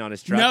drinking on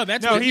his truck? No,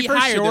 that's No, what he he for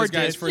hired sure those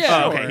guys did. for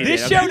Yeah. sure. Okay, he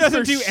This did. show doesn't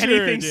For do sure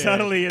anything did.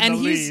 subtly in And the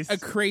he's least. a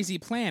crazy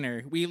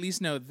planner. We at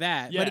least know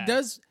that. But Yeah. it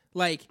does,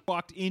 like,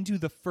 Walked into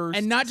the first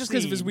and not just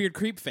because of his scene. weird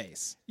creep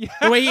face.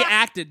 The way he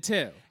acted,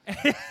 too.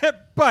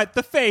 But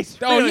the face.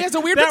 Oh, he really, has a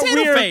weird that potato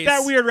weird, face.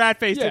 That weird rat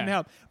face Yeah. didn't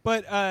help.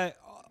 But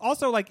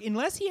also, like,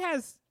 unless he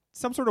has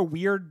some sort of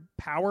weird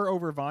power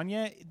over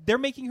Vanya, they're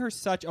making her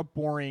such a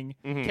boring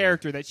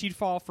character that she'd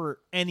fall for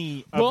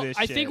any of Well, this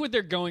I shit. think what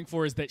they're going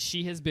for is that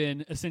she has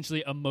been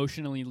essentially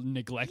emotionally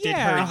neglected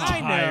Yeah, her I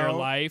entire know.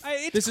 life.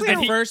 It's This is clear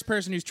the he- first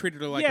person who's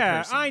treated her like a yeah,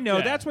 person. I know.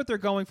 Yeah. That's what they're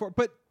going for.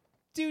 But,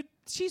 dude,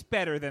 she's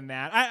better than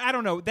that. I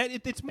don't know.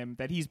 It's him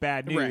that he's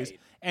bad news. Right.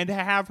 And to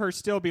have her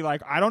still be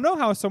like, I don't know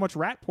how so much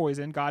rat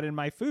poison got in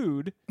my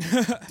food.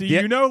 Do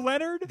Yeah. you know,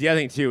 Leonard? The other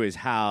thing, too, is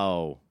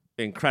how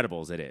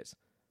Incredibles it is.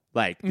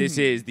 Like, this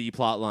is the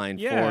plot line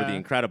Yeah. for The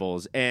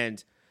Incredibles,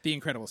 and The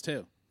Incredibles,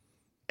 too.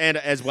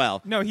 as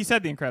well. No, he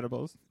said The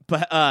Incredibles.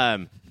 But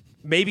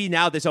maybe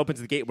now this opens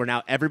the gate where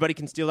now everybody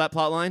can steal that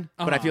plot line.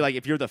 But I Uh-huh. feel like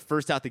if you're the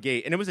first out the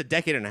gate, and it was a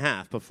decade and a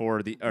half before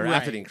after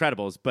Right. The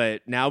Incredibles,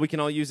 but now we can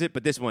all use it.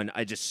 But this one,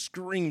 I just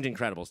screamed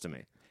Incredibles to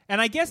me. And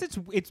I guess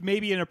it's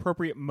maybe an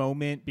appropriate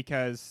moment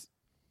because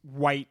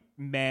white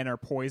men are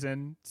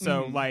poison.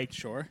 So like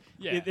Sure.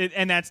 Yeah.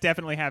 and that's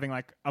definitely having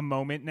like a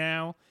moment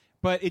now.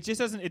 But it just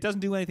doesn't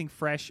do anything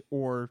fresh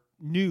or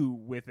new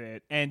with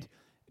it. And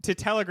to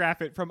telegraph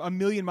it from a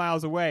million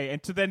miles away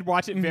and to then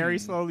watch it very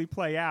slowly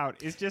play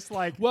out is just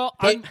like Well,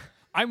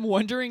 I'm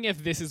wondering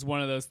if this is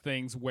one of those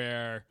things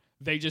where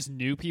they just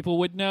knew people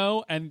would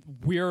know, and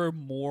we're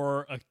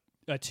more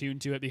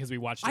attuned to it because we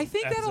watched. I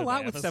think that a episode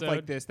lot by with stuff episode.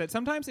 like this. That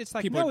sometimes it's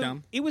like People no, are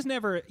dumb. it was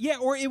never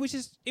or it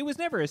was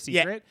never a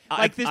secret. Yeah,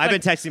 Like this, I've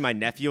like, been texting my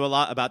nephew a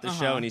lot about the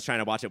show, and he's trying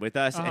to watch it with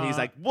us, and he's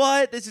like,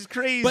 "What? This is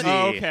crazy." But-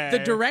 okay. The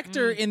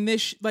director in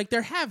this, like,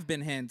 there have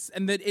been hints,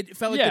 and that it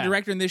felt like Yeah. the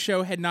director in this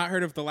show had not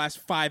heard of the last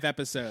 5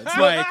 episodes.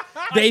 Like,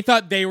 they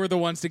thought they were the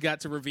ones that got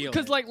to reveal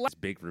because it. like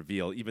Big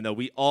reveal, even though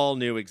we all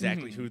knew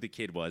exactly who the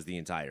kid was the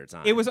entire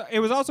time. It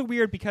was also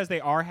weird because they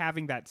are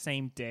having that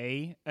same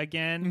day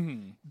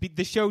again.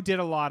 The show did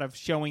a lot of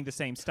showing the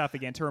same stuff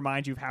again to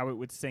remind you of how it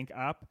would sync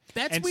up.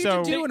 That's and weird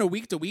so, to do in a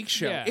week-to-week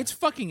show. Yeah. It's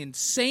fucking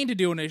insane to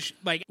do in a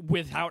like.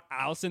 without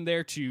Allison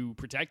there to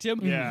protect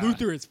him, Yeah.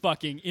 Luther is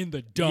fucking in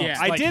the dumps. Yeah.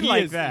 I did he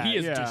like is, that, He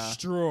is yeah.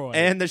 destroyed.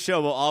 And the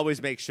show will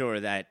always make sure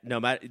that no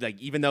matter, like,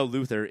 even though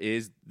Luther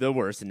is the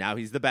worst and now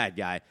he's the bad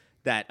guy,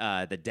 that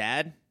the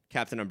dad,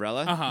 Captain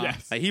Umbrella,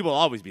 Yes. he will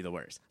always be the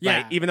worst. Yeah.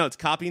 Like, even though it's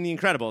copying The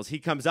Incredibles, he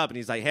comes up and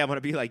he's like, "Hey, I want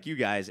to be like you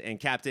guys." And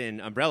Captain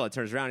Umbrella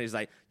turns around and he's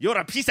like, "You're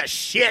a piece of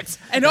shit."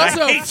 And I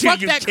also, hate you, fuck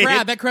you that kid."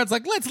 crowd. That crowd's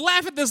like, let's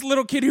laugh at this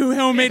little kid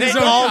who made They his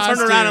own all turn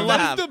costume. around and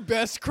laugh. That is the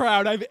best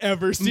crowd I've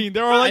ever seen.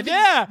 They're all I like, think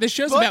 "Yeah." the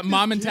show's fuck about this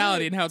mom kid.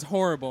 mentality and how it's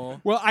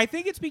horrible. Well, I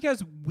think it's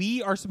because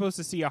we are supposed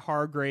to see a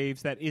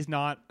Hargraves that is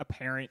not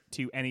apparent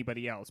to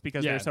anybody else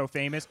because Yeah. they're so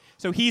famous.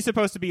 So he's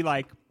supposed to be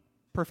like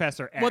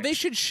Professor X. Well, they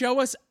should show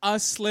us a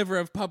sliver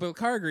of Public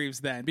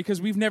Hargreaves then,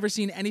 because we've never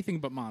seen anything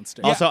but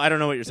monsters. Also, I don't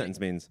know what your sentence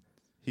means.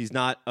 He's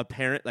not a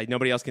parent, like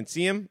nobody else can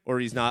see him, or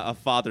he's not a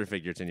father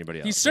figure to anybody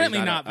else. He's Or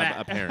certainly not a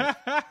that. parent.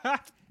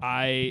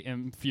 I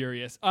am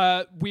furious.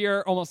 We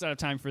are almost out of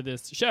time for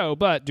this show,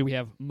 but do we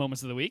have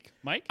moments of the week,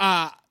 Mike?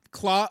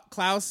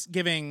 Klaus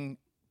giving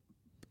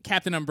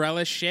Captain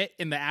Umbrella shit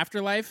in the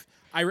afterlife.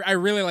 I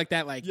really like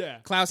that. Like, Yeah.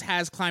 Klaus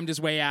has climbed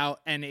his way out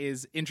and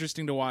is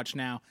interesting to watch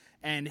now.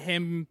 And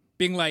him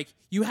being like,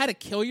 "You had to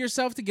kill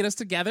yourself to get us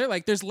together."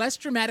 Like, there's less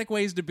dramatic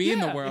ways to be in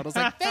the Yeah. world. I was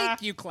like,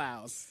 "Thank you,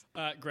 Klaus."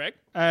 Greg?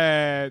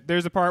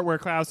 There's a part where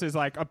Klaus is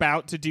like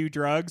about to do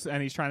drugs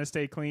and he's trying to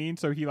stay clean,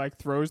 so he like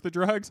throws the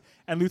drugs,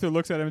 and Luther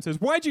looks at him and says,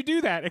 "Why'd you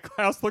do that?" And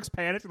Klaus looks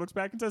panicked, looks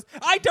back and says,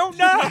 "I don't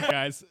know."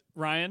 Guys,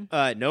 Ryan?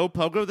 No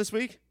Pogo this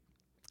week.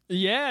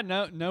 Yeah,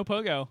 no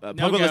Pogo.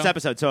 Pogo this go.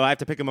 episode, so I have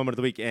to pick a moment of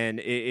the week, and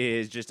it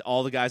is just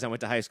all the guys I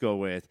went to high school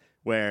with,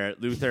 where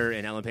Luther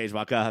and Ellen Page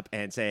walk up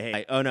and say,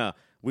 "Hey, oh no,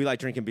 we like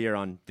drinking beer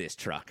on this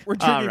truck. We're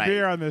All drinking right.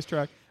 beer on this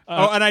truck.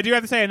 And I do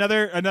have to say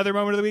another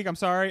moment of the week. I'm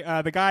sorry.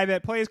 The guy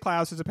that plays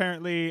Klaus is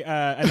apparently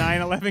a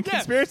 9/11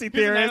 conspiracy he's a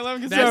theorist.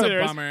 9/11 That's a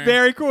theorist. bummer.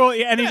 Very cool.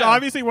 Yeah, and he's Yeah.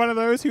 obviously one of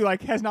those who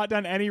like has not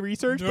done any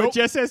research, but Nope.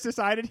 just has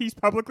decided he's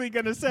publicly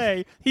going to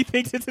say he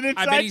thinks it's an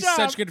inside I bet he's job.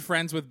 such good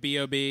friends with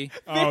B.O.B.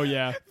 Oh,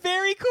 yeah.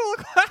 Very cool,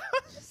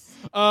 Klaus.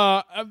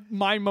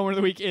 My moment of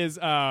the week is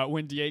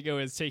when Diego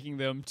is taking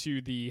them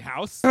to the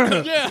house.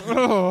 Yeah.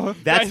 Oh.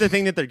 That's the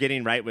thing that they're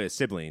getting right with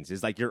siblings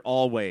is like you're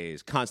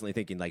always constantly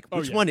thinking like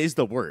which yeah. one is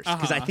the worst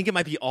because I think it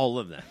might be all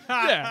of them.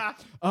 Yeah.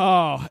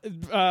 Oh,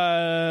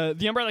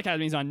 The Umbrella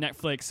Academy is on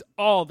Netflix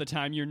all the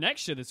time. Your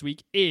next show this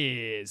week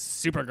is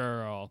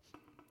Supergirl.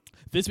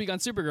 This week on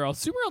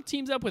Supergirl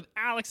teams up with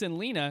Alex and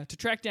Lena to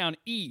track down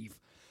Eve.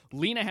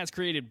 Lena has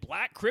created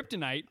Black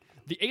Kryptonite.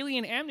 The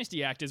Alien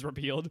Amnesty Act is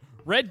repealed.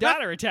 Red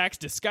Daughter attacks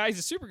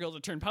disguises Supergirl to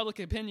turn public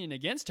opinion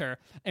against her.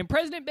 And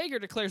President Baker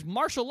declares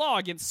martial law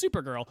against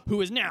Supergirl, who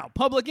is now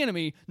public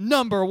enemy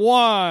number 1.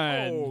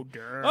 Oh,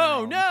 damn.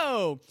 Oh,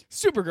 no.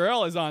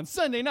 Supergirl is on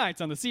Sunday nights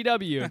on the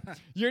CW.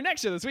 Your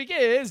next show this week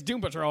is Doom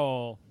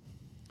Patrol.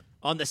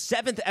 On the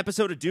 7th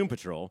episode of Doom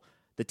Patrol,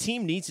 the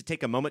team needs to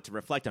take a moment to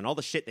reflect on all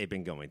the shit they've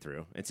been going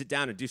through and sit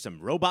down and do some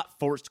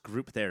robot-forced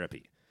group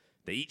therapy.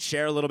 They each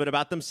share a little bit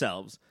about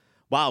themselves,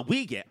 while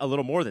we get a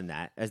little more than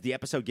that as the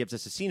episode gives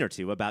us a scene or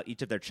two about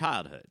each of their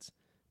childhoods.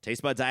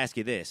 Taste buds, I ask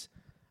you this.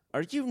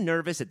 Are you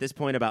nervous at this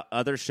point about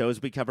other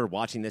shows we cover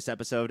watching this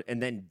episode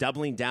and then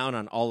doubling down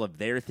on all of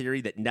their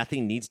theory that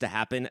nothing needs to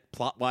happen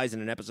plot-wise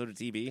in an episode of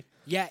TV?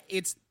 Yeah,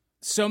 it's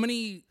so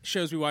many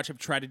shows we watch have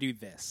tried to do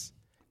this.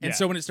 And Yeah.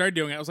 so when it started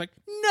doing it, I was like,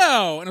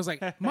 no. And I was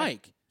like,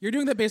 Mike, you're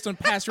doing that based on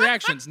past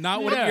reactions,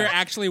 not what Yeah. you're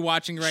actually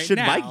watching right Should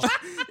now. Mike-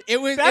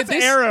 That's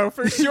this, Arrow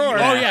for sure.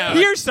 Oh, yeah.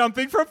 Here's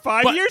something from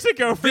 5 But years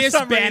ago for This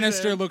some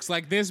banister reason. looks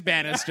like this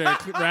banister,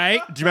 right?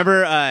 Do you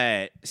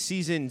remember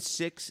season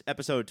 6,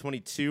 episode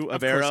 22 of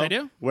Of Arrow? course I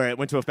do. Where it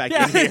went to a back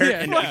Yeah, in here yeah,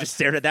 and yeah. I just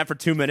stared at that for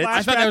 2 minutes.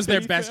 I thought that was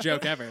their Flashback best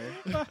joke ever.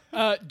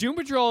 Doom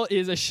Patrol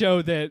is a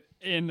show that,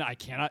 and I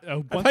cannot.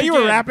 I thought you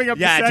were wrapping up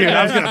Yeah, the dude, segment.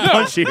 I was going to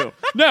punch you.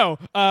 No,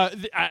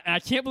 I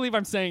can't believe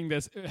I'm saying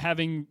this,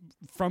 having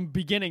from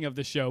beginning of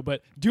the show,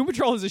 but Doom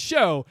Patrol is a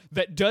show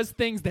that does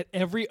things that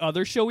every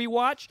other show we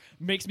watch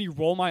makes me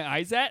roll my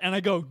eyes at, and I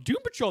go, Doom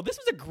Patrol, this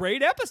was a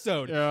great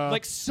episode. Yeah.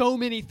 Like so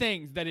many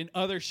things that in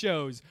other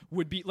shows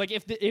would be like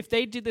if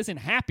they did this in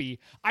Happy,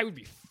 I would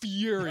be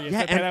furious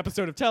Yeah, at that and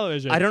episode of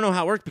television. I don't know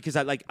how it worked because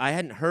I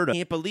hadn't heard of it. I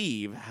can't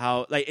believe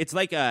how it's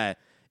like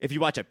if you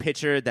watch a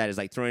pitcher that is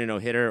like throwing a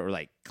no-hitter or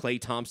like Klay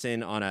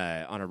Thompson on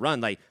a run,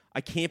 like I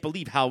can't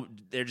believe how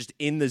they're just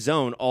in the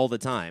zone all the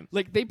time.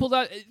 Like they pulled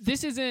out.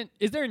 This isn't.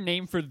 Is there a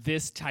name for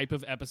this type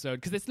of episode?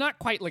 Because it's not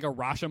quite like a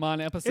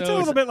Rashomon episode. It's a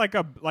little bit like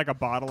a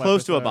bottle.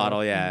 Close to a episode.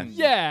 bottle, yeah.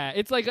 Yeah,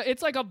 it's like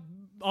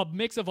a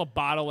mix of a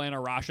bottle and a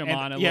Rashomon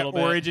And, a yeah, little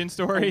bit. origin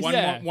stories.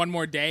 One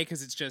more day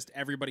because it's just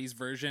everybody's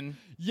version.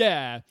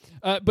 Yeah,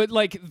 but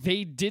like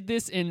they did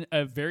this in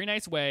a very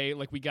nice way.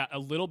 Like we got a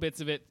little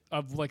bits of it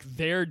of like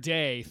their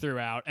day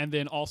throughout, and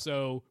then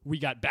also we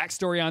got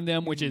backstory on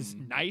them, which is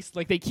nice.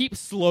 Like they keep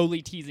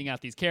slowly teasing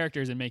out these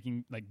characters and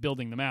making like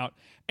building them out,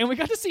 and we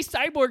got to see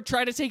Cyborg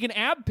try to take an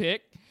ab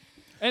pic.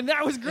 And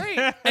that was great.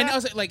 And I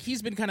was like,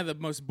 he's been kind of the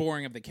most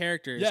boring of the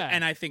characters. Yeah.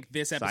 And I think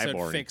this episode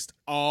Cyborg. fixed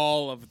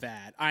all of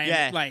that. I am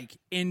Yeah. like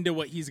into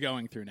what he's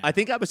going through now. I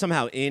think I was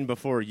somehow in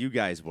before you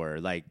guys were.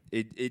 Like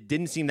it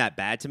didn't seem that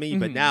bad to me,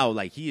 but now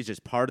like he is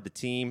just part of the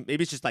team.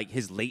 Maybe it's just like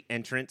his late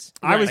entrance.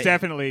 I was Right.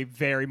 definitely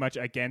very much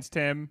against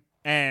him,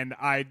 and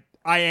I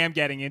am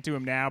getting into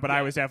him now, but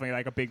I was definitely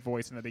like a big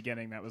voice in the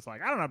beginning that was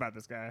like, I don't know about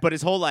this guy. But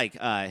his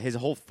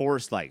whole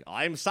force, like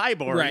I'm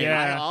Cyborg, Right.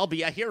 Yeah. I'll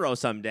be a hero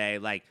someday.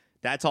 Like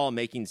that's all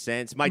making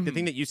sense. Mike, the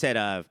thing that you said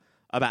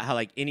about how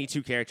like any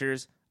two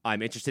characters,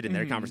 I'm interested in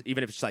their conversation,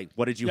 even if it's like,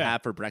 what did you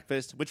have for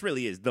breakfast? Which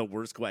really is the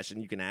worst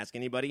question you can ask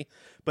anybody.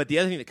 But the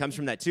other thing that comes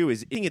from that too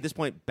is, I think at this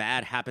point,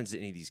 bad happens to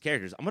any of these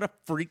characters. I'm gonna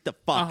freak the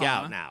fuck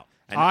out now.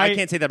 And I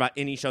can't say that about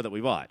any show that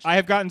we watch. I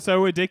have gotten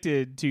so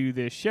addicted to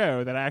this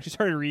show that I actually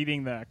started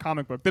reading the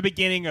comic book, the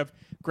beginning of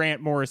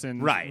Grant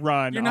Morrison's Right.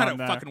 run. You're not on a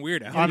the, fucking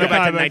weirdo. on Go the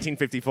back to comic.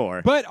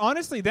 1954. But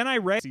honestly, then I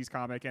read this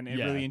comic and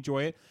Yeah. really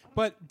enjoy it.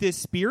 But the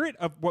spirit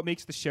of what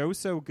makes the show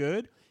so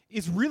good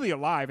is really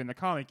alive in the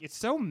comic. It's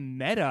so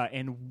meta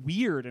and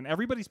weird, and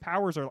everybody's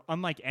powers are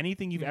unlike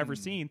anything you've ever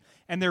seen.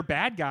 And they're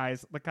bad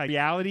guys, like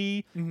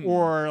reality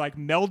or like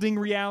melding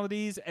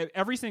realities.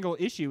 Every single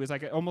issue is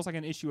like almost like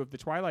an issue of the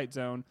Twilight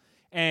Zone.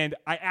 And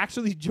I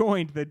actually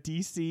joined the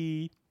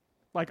DC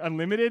like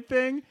unlimited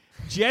thing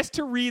just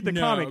to read the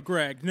no, comic.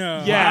 Greg,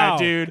 no. Yeah, Wow.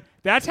 dude.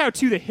 That's how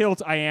to the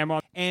hilt I am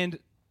on. And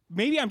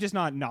maybe I'm just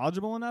not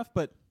knowledgeable enough,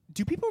 but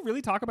do people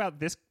really talk about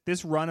this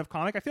run of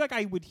comic? I feel like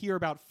I would hear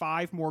about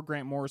 5 more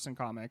Grant Morrison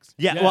comics.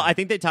 Yeah, Yeah. well, I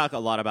think they talk a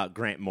lot about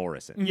Grant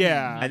Morrison.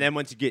 Yeah. And then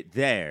once you get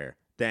there,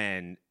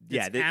 then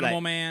It's Animal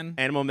Man.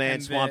 Animal Man,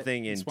 and Swamp the-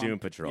 Thing, and Swamp- Doom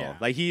Patrol. yeah.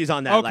 Like he's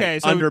on that Okay,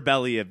 like so-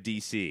 underbelly of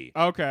DC.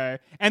 Okay.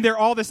 And they're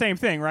all the same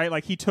thing, right?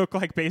 Like he took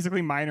like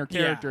basically minor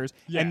characters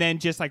Yeah. and then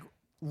just like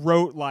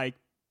wrote like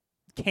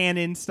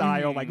canon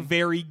style, like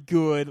very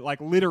good, like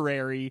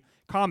literary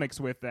comics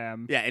with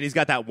them. Yeah, and he's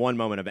got that one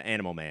moment of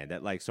Animal Man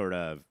that like sort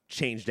of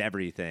changed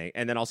everything,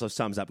 and then also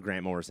sums up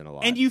Grant Morrison a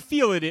lot. And you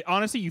feel it.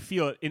 Honestly, you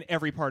feel it in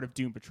every part of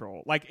Doom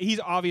Patrol. Like he's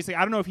obviously,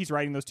 I don't know if he's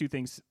writing those two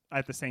things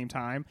at the same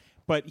time,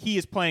 but he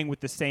is playing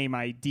with the same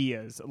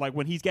ideas. Like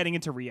when he's getting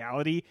into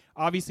reality,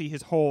 obviously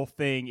his whole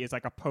thing is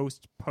like a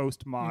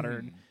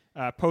postmodern,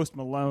 Post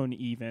Malone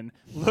even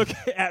look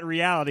at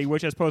reality,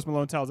 which as Post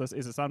Malone tells us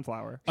is a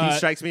sunflower. he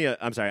strikes me,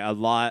 a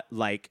lot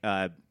like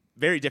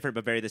very different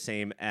but very the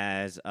same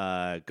as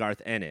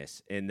Garth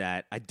Ennis in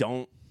that I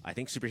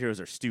think superheroes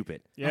are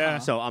stupid. Yeah.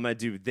 So I'm gonna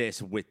do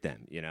this with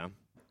them,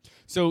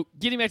 So,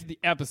 getting back to the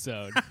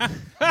episode,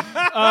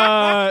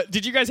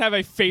 did you guys have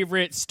a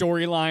favorite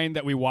storyline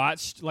that we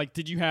watched? Like,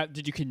 did you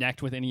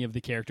connect with any of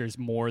the characters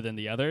more than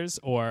the others,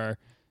 or?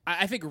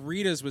 I think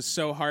Rita's was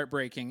so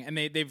heartbreaking, and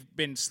they've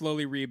been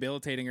slowly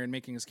rehabilitating her and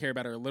making us care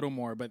about her a little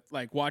more. But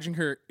like watching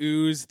her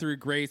ooze through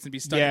grates and be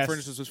stuck Yes. in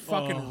furnaces was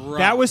fucking rough.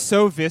 That was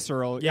so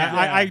visceral. Yeah,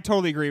 Yeah. I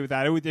totally agree with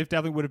that. It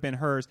definitely would have been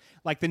hers.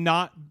 Like the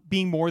not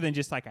being more than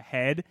just like a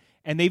head,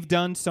 and they've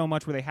done so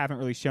much where they haven't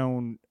really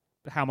shown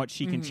how much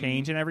she can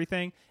change and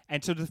everything.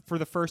 And so for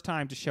the first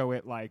time to show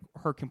it like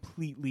her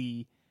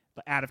completely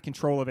out of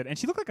control of it, and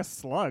she looked like a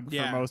slug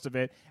Yeah. for most of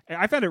it.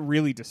 I found it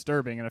really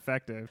disturbing and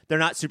effective. They're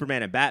not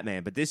Superman and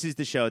Batman, but this is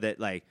the show that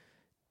like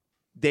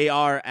they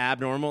are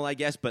abnormal, I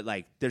guess, but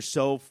like they're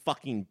so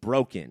fucking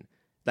broken.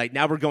 Like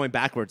now we're going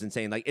backwards and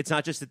saying like it's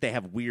not just that they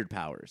have weird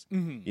powers,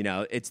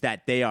 it's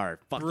that they are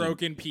fucking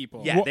broken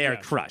people. Yeah, they are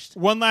crushed.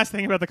 One last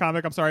thing about the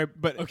comic, I'm sorry,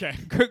 but Okay.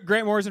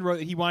 Grant Morrison wrote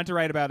that he wanted to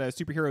write about a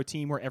superhero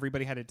team where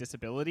everybody had a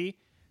disability.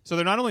 So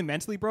they're not only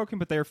mentally broken,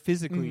 but they're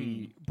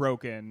physically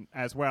broken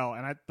as well.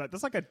 And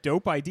that's like a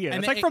dope idea. And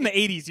It's like it- from the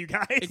 80s, you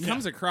guys. It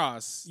comes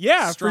across,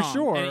 Yeah, for strong.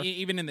 sure. And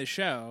even in the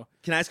show.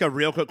 Can I ask a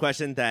real quick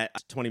question?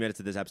 That 20 minutes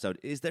of this episode,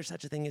 is there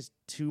such a thing as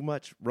too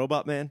much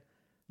Robot Man?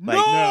 Like,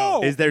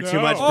 No! Is there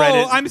too much Oh,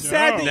 Brennan? I'm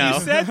sad that No. you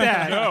said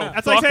that. No,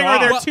 That's like fuck saying are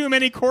there off. too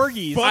many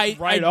corgis. I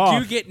right do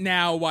off. get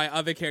now why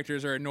other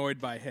characters are annoyed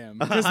by him.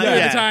 Because Yeah.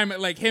 at the time,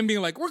 like him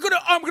being like,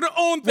 I'm gonna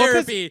own Well,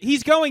 'cause therapy.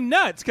 he's going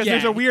nuts because Yeah,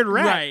 there's a weird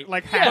rat right.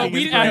 like Yeah, hacking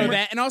we his didn't know brain.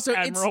 that. And also,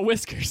 Admiral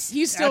Whiskers.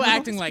 he's still Admiral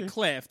acting like Whiskers.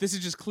 Cliff. This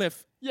is just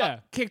Cliff. Yeah.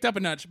 Kicked up a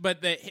notch,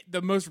 but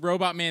the most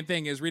Robot Man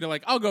thing is Rita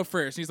like, I'll go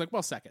first. And he's like,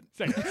 well, second.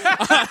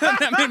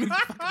 That made me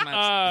fucking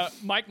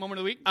nuts. Mike, moment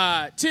of the week.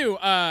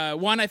 2,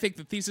 one, I think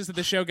the thesis of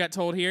the show got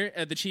told here.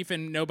 The Chief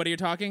and nobody are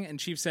talking, and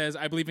Chief says,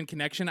 I believe in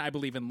connection, I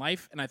believe in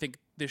life, and I think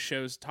this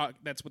show's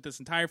that's what this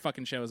entire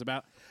fucking show is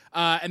about.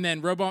 And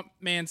then Robot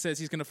Man says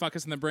he's gonna fuck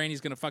us in the brain,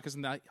 he's gonna fuck us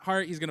in the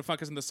heart, he's gonna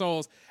fuck us in the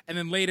souls, and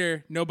then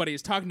later nobody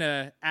is talking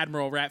to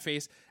Admiral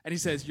Ratface, and he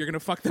says, you're gonna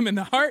fuck them in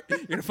the heart, you're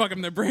gonna fuck them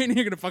in the brain,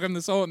 you're gonna fuck them in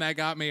the soul, and that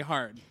got me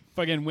hard.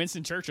 Fucking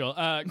Winston Churchill.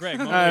 Greg,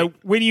 moment of the week.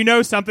 When you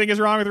know something is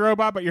wrong with the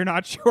robot, but you're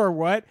not sure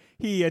what,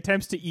 he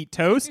attempts to eat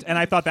toast, and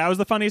I thought that was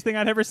the funniest thing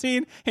I'd ever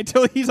seen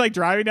until he's like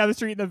driving down the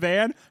street in the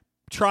van,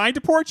 trying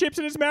to pour chips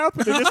in his mouth,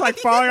 but they're just like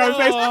falling on his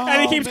face,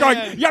 and he keeps going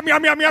yum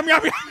yum yum yum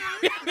yum.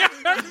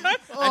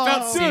 I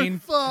felt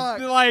seen.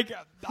 Like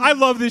I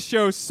love this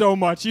show so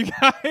much, you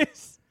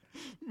guys.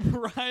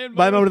 Ryan,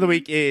 My moment of the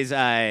week is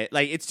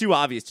like it's too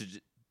obvious to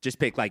just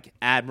pick like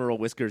Admiral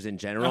Whiskers in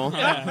general,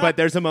 but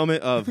there's a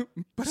moment of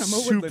I'm a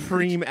woodland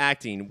supreme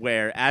acting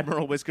where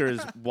Admiral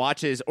Whiskers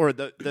watches, or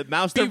the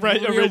mouse. It'd be real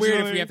weird if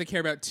originally. we have to care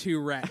about 2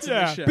 rats in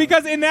Yeah, the show.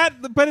 because in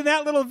that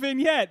little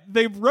vignette,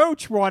 the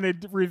roach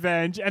wanted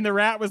revenge, and the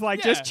rat was like,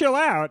 Yeah. "Just chill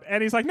out,"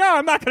 and he's like, "No,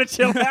 I'm not going to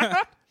chill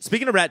out."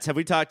 Speaking of rats, have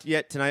we talked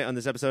yet tonight on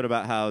this episode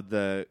about how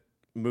the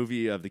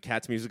movie of the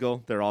Cats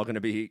musical, they're all going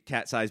to be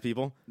cat-sized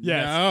people?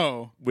 Yes.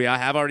 No. We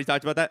have already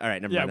talked about that? All right,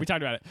 never Yeah, mind. we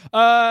talked about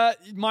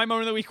it. My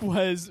moment of the week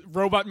was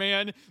Robot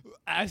Man,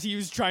 as he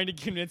was trying to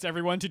convince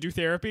everyone to do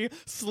therapy,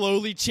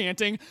 slowly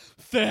chanting,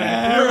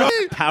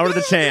 therapy. Power of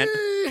the chant.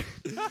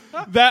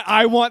 That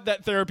I want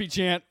that therapy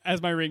chant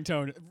as my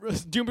ringtone.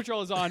 Doom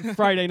Patrol is on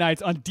Friday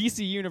nights on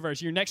DC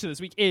Universe. Your next show this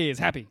week is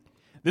Happy.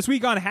 This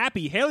week on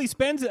Happy, Haley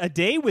spends a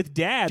day with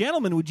Dad.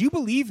 Gentlemen, would you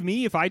believe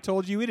me if I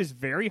told you it is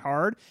very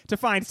hard to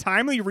find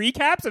timely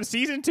recaps of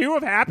Season 2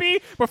 of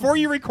Happy before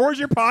you record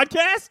your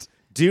podcast?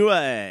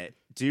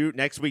 Do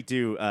next week,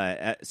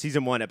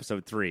 Season 1,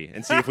 Episode 3,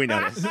 and see if we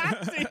notice. See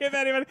if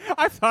anyone...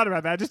 I've thought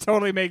about that, just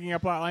totally making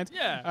up plot lines.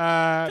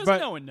 Yeah, because but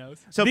no one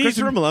knows. So These-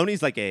 Christopher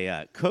Maloney's like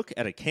a cook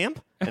at a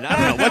camp? And I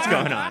don't know what's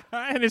going on.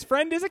 and his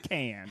friend is a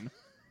can.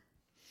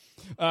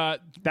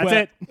 That's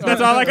it.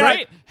 That's all I got.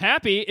 Great.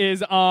 Happy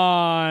is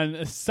on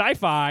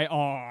Sci-Fi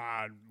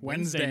on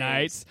Wednesday Wednesdays.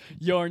 nights.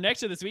 Your next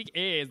show this week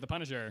is The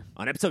Punisher.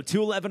 On episode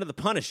 211 of The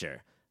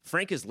Punisher,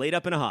 Frank is laid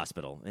up in a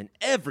hospital, and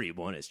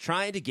everyone is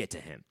trying to get to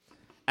him.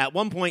 At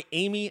one point,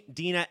 Amy,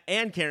 Dina,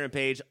 and Karen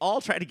Page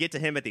all try to get to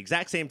him at the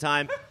exact same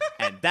time,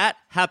 and that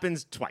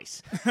happens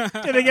twice.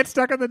 Did they get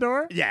stuck on the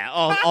door? Yeah,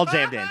 all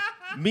jammed in.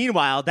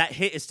 Meanwhile, that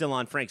hit is still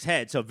on Frank's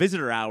head, so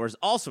visitor hours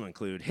also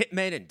include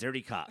hitmen and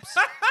dirty cops.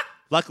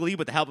 Luckily,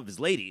 with the help of his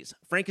ladies,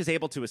 Frank is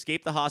able to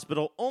escape the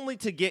hospital only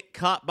to get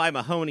caught by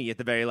Mahoney at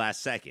the very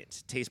last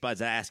second. Taste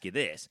buds, I ask you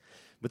this.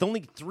 With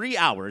only 3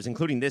 hours,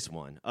 including this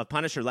one, of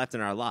Punisher left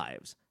in our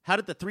lives, how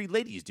did the three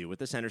ladies do with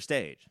the center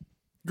stage?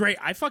 Great.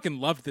 I fucking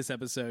loved this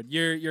episode.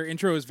 Your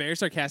intro was very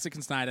sarcastic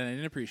and snide, and I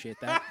didn't appreciate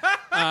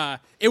that.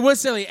 It was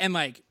silly, and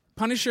like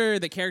Punisher,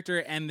 the character,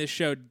 and this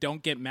show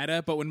don't get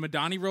meta, but when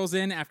Madani rolls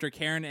in after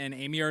Karen and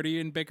Amy already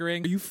been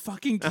bickering, are you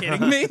fucking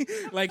kidding me?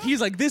 Like,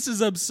 he's like, this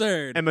is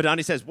absurd. And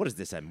Madani says, what is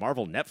this, a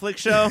Marvel Netflix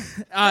show?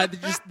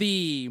 Just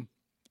the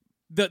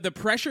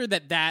pressure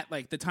that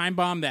like the time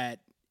bomb that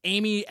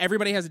Amy,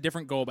 everybody has a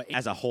different goal, but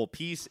As a whole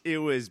piece, it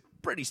was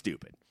pretty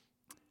stupid.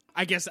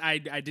 I guess I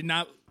did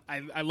not.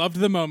 I loved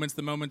the moments.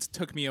 The moments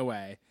took me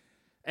away.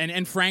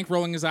 And Frank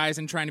rolling his eyes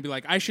and trying to be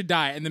like, I should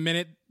die. And the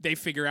minute they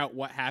figure out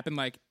what happened,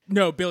 like,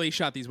 no, Billy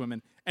shot these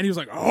women. And he was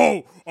like,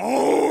 oh,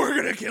 we're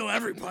going to kill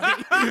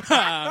everybody.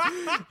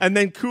 And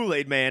then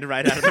Kool-Aid Man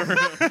right out of the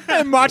room.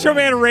 And Macho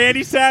Man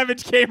Randy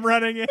Savage came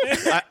running in.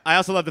 I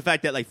also love the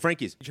fact that, like,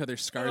 Frank is... Each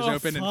other's scars Oh,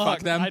 open and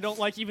fuck them. I don't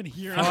like even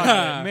hearing Oh,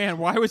 that. man,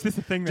 why was this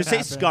a thing that Just say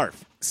happened?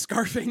 scarf.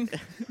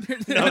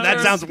 Scarfing. No, that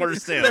sounds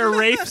worse, too. They're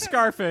Rafe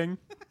scarfing.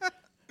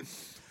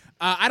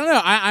 I don't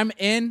know. I'm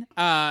in.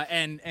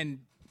 And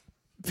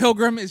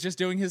Pilgrim is just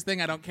doing his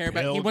thing. I don't care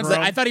about. He wants.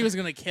 Pilgrim. I thought he was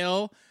going to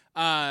kill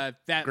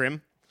that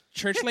Grim.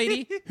 church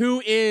lady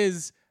who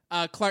is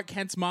Clark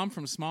Kent's mom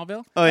from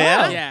Smallville. Oh,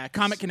 yeah? Yeah,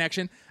 comic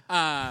connection.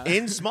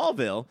 In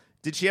Smallville,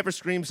 did she ever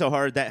scream so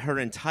hard that her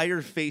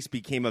entire face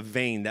became a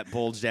vein that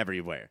bulged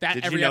everywhere? That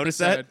Did every you notice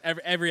episode, that?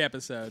 Every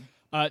episode.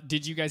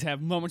 Did you guys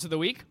have moments of the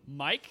week?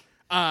 Mike?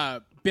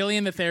 Billy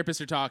and the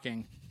therapist are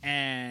talking,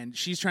 and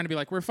she's trying to be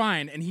like, we're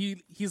fine. And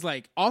he's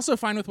like, also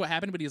fine with what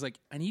happened, but he's like,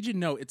 I need you to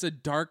know it's a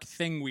dark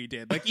thing we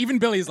did. Like, even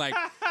Billy's like,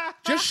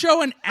 just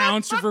show an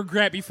ounce of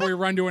regret before we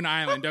run to an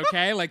island,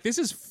 okay? Like, this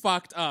is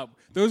fucked up.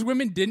 Those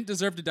women didn't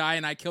deserve to die,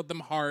 and I killed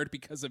them hard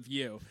because of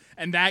you.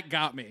 And that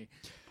got me.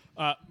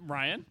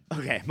 Ryan?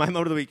 Okay, my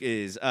moment of the week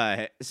is,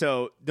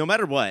 so no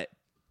matter what,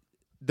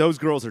 those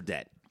girls are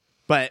dead.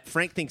 But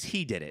Frank thinks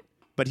he did it,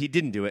 but he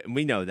didn't do it, and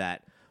we know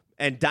that.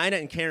 And Dinah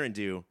and Karen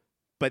do,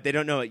 but they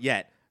don't know it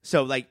yet.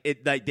 So, like,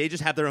 they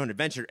just have their own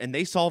adventure, and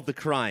they solve the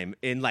crime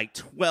in, like,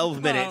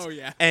 12 minutes. Oh,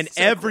 yeah. And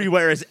So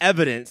everywhere is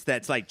evidence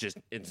that's, like, just,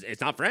 it's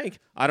not Frank.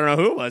 I don't know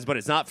who it was, but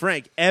it's not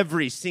Frank.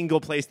 Every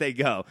single place they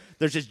go,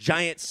 there's just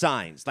giant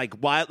signs. Like,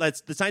 that's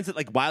the signs that,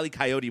 like, Wile E.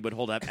 Coyote would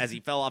hold up as he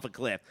fell off a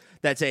cliff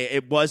that say,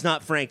 it was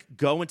not Frank.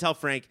 Go and tell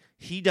Frank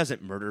he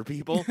doesn't murder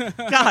people.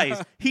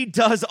 Guys, he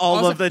does all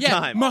Also, of the yeah,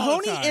 time.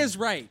 Mahoney time. is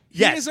right.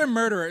 He Yes. is a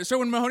murderer. So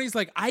when Mahoney's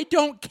like, I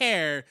don't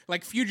care,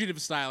 like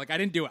fugitive style, like I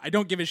didn't do it. I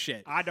don't give a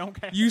shit. I don't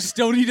care. You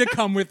still need to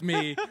come with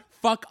me.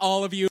 Fuck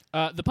all of you.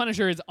 The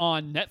Punisher is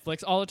on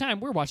Netflix all the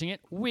time. We're watching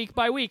it week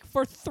by week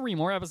for 3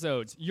 more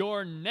episodes.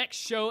 Your next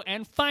show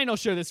and final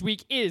show this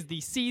week is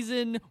the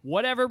season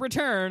whatever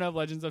return of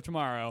Legends of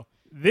Tomorrow.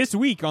 This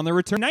week on the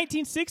return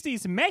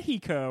 1960s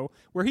Mexico,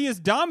 where he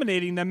is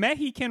dominating the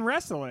Mexican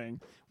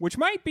wrestling, which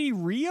might be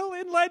real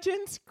in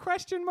Legends? ?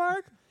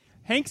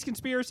 Hank's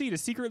conspiracy to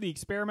secretly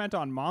experiment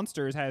on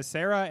monsters has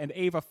Sarah and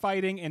Ava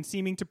fighting and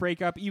seeming to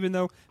break up, even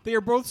though they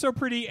are both so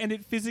pretty and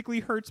it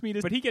physically hurts me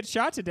to. But he gets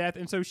shot to death,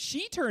 and so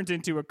she turns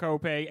into a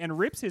copay and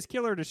rips his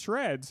killer to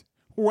shreds.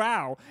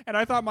 Wow. And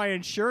I thought my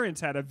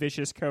insurance had a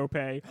vicious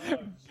copay.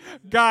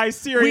 Guys,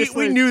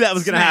 seriously. we knew that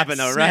was going to happen,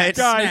 though, right?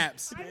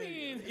 Guys, Snaps.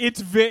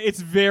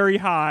 It's very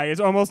high. It's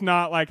almost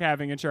not like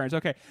having insurance.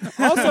 Okay.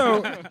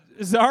 Also,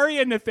 Zari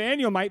and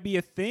Nathaniel might be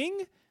a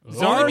thing.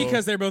 Only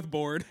because they're both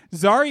bored.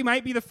 Zari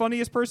might be the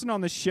funniest person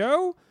on the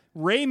show.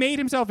 Ray made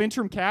himself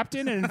interim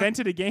captain and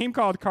invented a game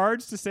called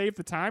Cards to Save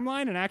the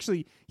Timeline, and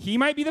actually, he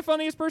might be the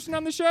funniest person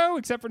on the show,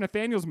 except for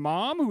Nathaniel's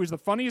mom, who is the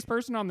funniest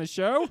person on the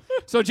show.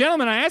 So,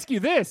 gentlemen, I ask you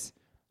this.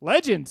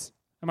 Legends.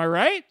 Am I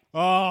right?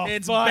 Oh,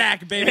 It's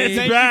back, baby. It's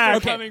Thank back. you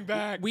for coming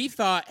back. We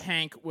thought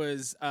Hank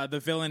was the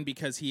villain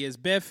because he is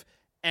Biff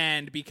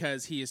and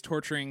because he is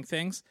torturing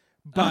things.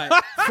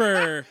 But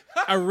for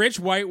a rich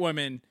white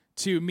woman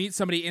to meet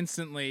somebody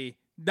instantly,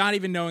 not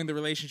even knowing the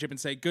relationship, and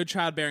say, good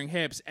childbearing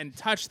hips, and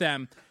touch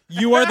them,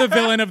 you are the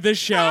villain of this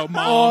show,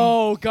 Mom.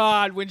 Oh,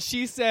 God. When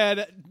she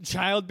said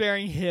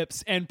childbearing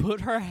hips and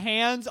put her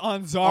hands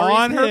on Zari's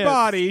On her hips.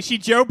 body. She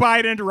Joe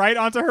Biden'd right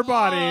onto her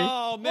body.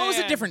 Oh, man. Well, it was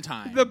a different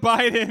time. The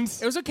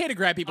Bidens. It was okay to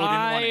grab people who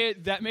didn't want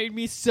it. That made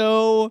me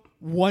so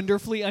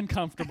wonderfully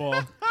uncomfortable.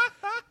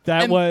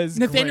 That And was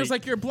Nathaniel's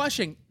great. like, you're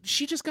blushing.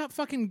 She just got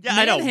fucking Yeah,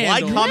 I know. Why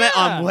manhandled. comment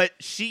Yeah. on what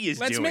she is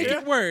Let's doing? make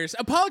it worse.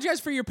 Apologize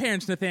for your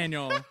parents,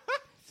 Nathaniel.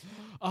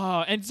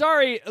 And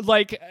Zari,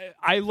 like,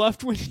 I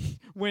loved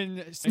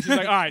when she's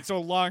like, all right, so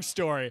long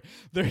story.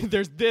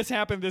 There's this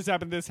happened,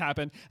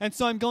 and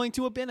so I'm going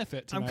to a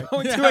benefit tonight. I'm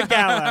going to a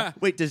gala.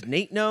 Wait, does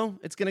Nate know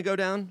it's going to go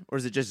down? Or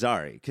is it just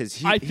Zari?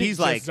 Because I think he's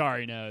like,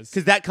 Zari knows.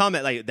 because that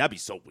comment, like, that'd be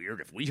so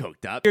weird if we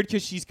hooked up. Weird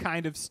because she's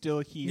kind of still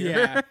here.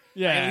 Yeah.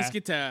 Yeah. I at least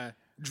get to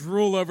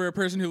drool over a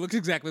person who looks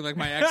exactly like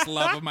my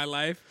ex-love of my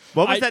life.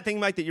 What was that thing,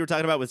 Mike, that you were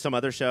talking about with some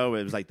other show?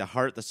 It was like the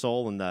heart, the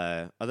soul, and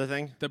the other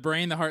thing. The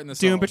brain, the heart, and the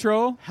soul. Doom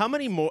Patrol. How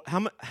many more?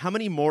 How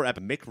many more?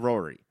 Mick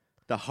Rory,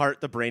 the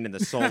heart, the brain, and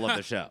the soul of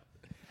the show.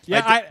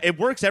 Yeah, Like, it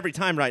works every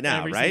time right now,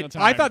 Every right? single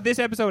time. I thought this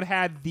episode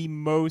had the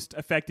most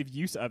effective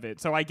use of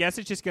it, so I guess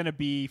it's just going to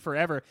be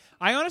forever.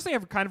 I honestly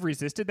have kind of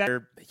resisted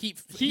that. Heat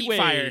wave.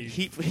 fire.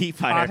 He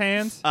fired. Hot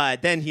hands.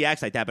 Then he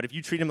acts like that. But if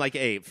you treat him like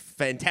a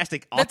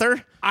fantastic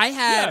author, I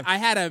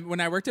had when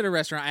I worked at a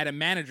restaurant, I had a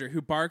manager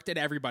who barked at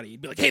everybody.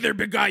 He'd be like, "Hey there,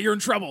 big guy, you're in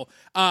trouble."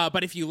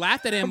 But if you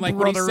laughed at him, like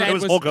what he Brother. said it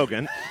was Hulk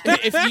Hogan.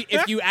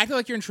 if you acted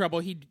like you're in trouble,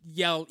 he'd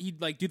yell,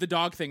 he'd like do the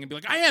dog thing and be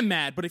like, "I am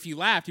mad." But if you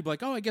laughed, he'd be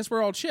like, "Oh, I guess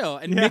we're all chill."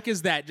 And Nick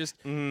is that just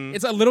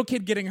it's a little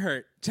kid getting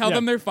hurt. Tell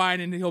them they're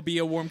fine, and he'll be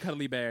a warm,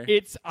 cuddly bear.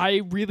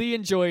 I really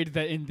enjoyed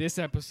that in this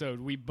episode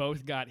we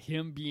both got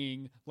him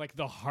being like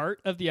the heart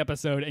of the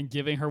episode and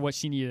giving her what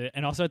she needed,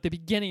 and also at the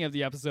beginning of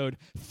the episode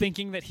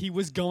thinking that he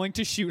was going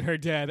to shoot her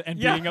dead and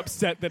being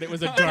upset that it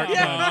was a dark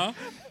gun.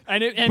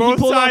 And Both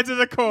he pulled sides off, of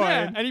the coin.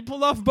 Yeah, and he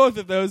pulled off both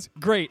of those.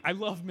 Great. I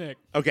love Mick.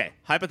 Okay,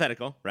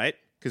 hypothetical, right?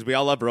 Because we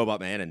all love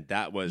Robot Man, and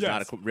that was not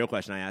Yes. a real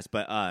question I asked.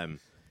 But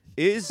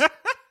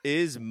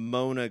is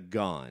Mona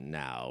gone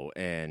now?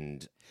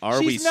 And are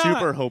we She's not.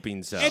 super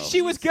hoping so? And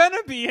she was going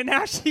to be, and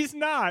now she's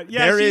not.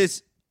 Yeah, There she's-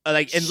 is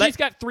like, and She's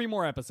got 3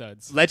 more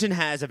episodes. Legend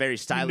has a very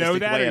stylistic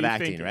that, or way of you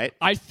acting, think it? right?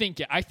 I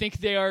think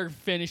they are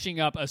finishing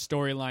up a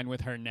storyline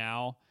with her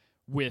now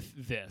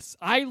with this.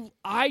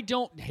 I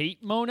don't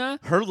hate Mona.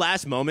 Her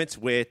last moments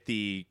with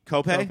the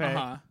Kopei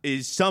Uh-huh.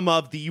 is some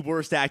of the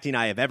worst acting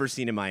I have ever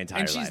seen in my entire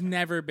And she's life.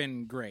 never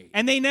been great.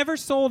 And they never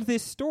sold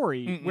this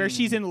story where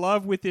she's in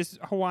love with this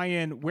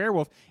Hawaiian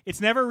werewolf.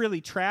 It's never really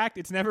tracked.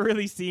 It's never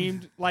really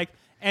seemed like,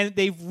 and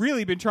they've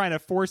really been trying to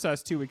force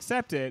us to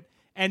accept it.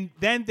 And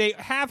then they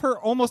have her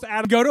almost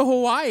out of. Go to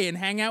Hawaii and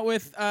hang out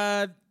with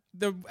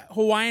the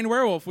Hawaiian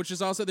werewolf, which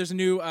is also there's a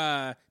new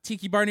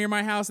tiki bar near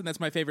my house, and that's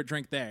my favorite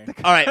drink there.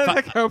 All right,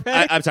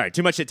 Kopei? I'm sorry,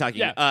 too much shit talking.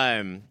 Yeah.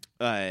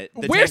 The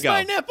Where's tango.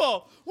 my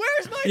nipple?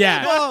 Where's my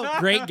Yeah, nipple?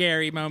 great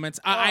Gary moments.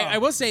 I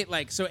will say,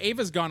 like, so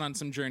Ava's gone on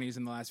some journeys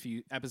in the last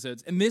few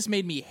episodes, and this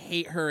made me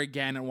hate her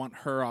again and want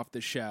her off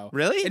the show.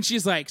 Really? And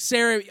she's like,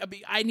 "Sarah,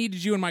 I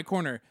needed you in my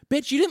corner,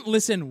 bitch. You didn't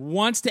listen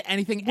once to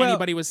anything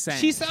anybody was saying."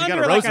 She's got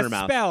under a like rose in a her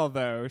mouth. spell,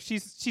 though.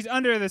 She's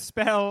under the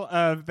spell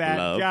of that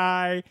Love.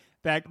 guy,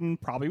 that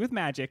probably with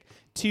magic,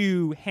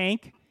 to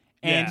Hank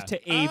and Yeah.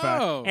 to Ava.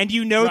 Oh. And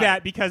you know Right.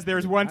 that because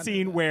there's one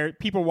scene where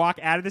people walk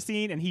out of the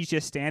scene and he's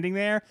just standing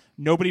there.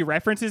 Nobody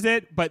references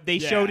it, but they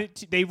showed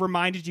it. They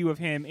reminded you of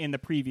him in the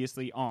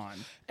previously on.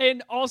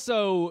 And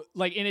also,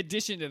 like, in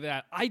addition to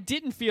that, I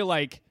didn't feel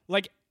like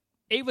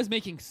Ava's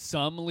making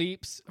some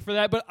leaps for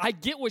that, but I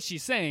get what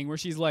she's saying, where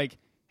she's like,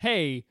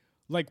 hey,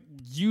 like,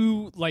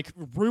 you, like,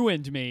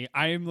 ruined me.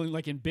 I am,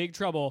 like, in big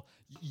trouble.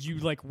 You,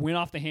 like, went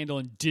off the handle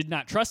and did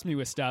not trust me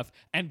with stuff,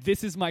 and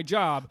this is my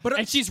job.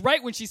 And she's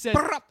right when she says,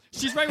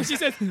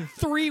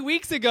 3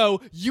 weeks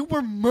ago, you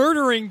were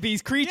murdering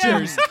these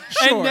creatures.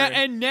 Sure.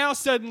 And now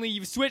suddenly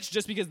you've switched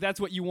just because that's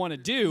what you want to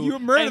do. You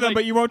murder And, them, like,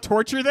 but you won't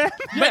torture them?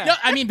 But no,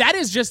 I mean that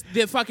is just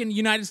the fucking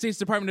United States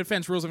Department of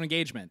Defense rules of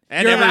engagement.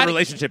 And You're every allowed-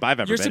 relationship I've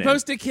ever You're been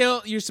supposed to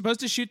kill. You're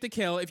supposed to shoot to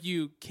kill. If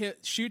you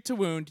shoot to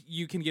wound,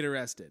 you can get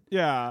arrested.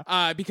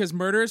 Yeah. Because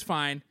murder is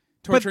fine,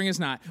 torturing is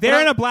not. They're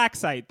But in a black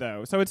site,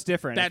 though, so it's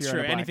different. if That's you're true.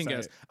 in a black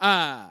Anything site.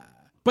 goes.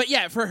 But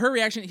yeah, for her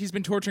reaction, he's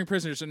been torturing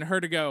prisoners, and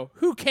her to go,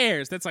 "Who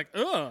cares?" That's like,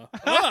 ugh.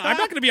 I'm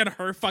not going to be on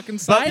her fucking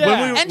side.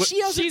 when And she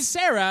yells at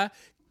Sarah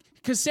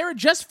because Sarah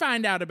just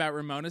found out about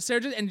Ramona.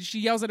 And she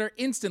yells at her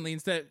instantly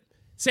instead.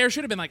 Sarah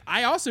should have been like,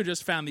 "I also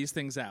just found these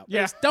things out."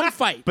 Yeah. Don't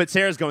fight. But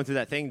Sarah's going through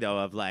that thing, though,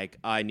 of like,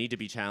 I need to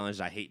be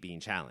challenged. I hate being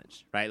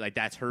challenged, right? Like,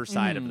 that's her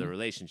side of the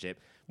relationship.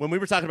 When we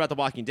were talking about The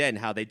Walking Dead and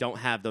how they don't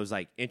have those,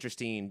 like,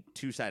 interesting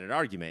two-sided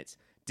arguments,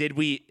 did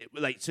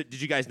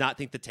you guys not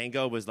think the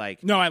tango was,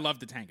 like... No, I love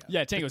the tango.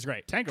 Yeah, Tango's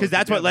great. Because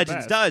that's what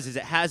Legends does, is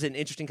it has an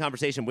interesting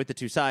conversation with the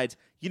two sides.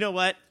 You know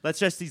what? Let's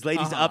dress these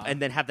ladies up and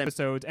then have them...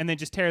 episodes and then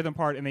just tear them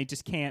apart and they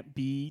just can't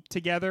be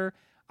together.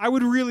 I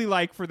would really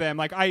like for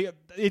them,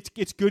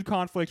 it's good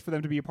conflict for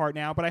them to be apart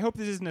now, but I hope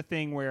this isn't a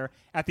thing where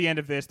at the end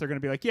of this they're going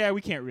to be like, yeah,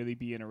 we can't really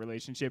be in a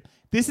relationship.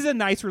 This is a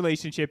nice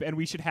relationship and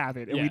we should have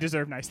it and Yeah. we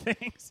deserve nice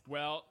things.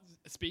 Well,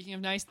 speaking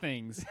of nice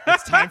things,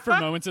 it's time for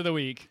Moments of the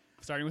Week,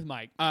 starting with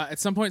Mike. At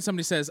some point,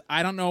 somebody says,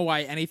 "I don't know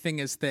why anything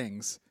is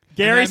things."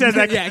 Gary And then- says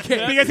that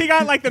yeah, because he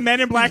got like the Men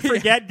in Black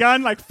forget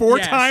gun like 4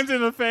 Yes. times in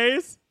the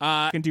face.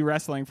 Can do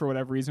wrestling for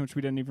whatever reason, which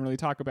we didn't even really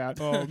talk about.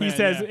 He man,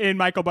 says yeah. in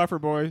Michael Buffer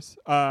Boys,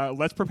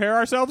 let's prepare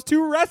ourselves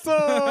to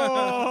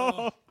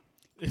wrestle.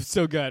 It's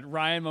so good.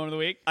 Ryan, Moment of the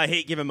Week. I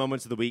hate giving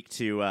moments of the week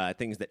to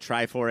things that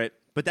try for it,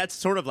 but that's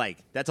sort of like,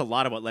 that's a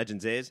lot of what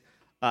Legends is.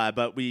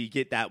 but we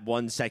get that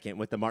 1 second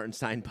with the Martin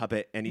Stein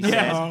puppet, and he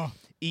Yeah. says,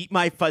 "Eat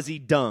my fuzzy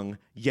dung,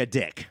 ya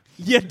dick."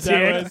 You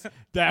did.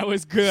 That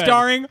was good.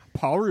 Starring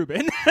Paul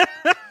Rubin.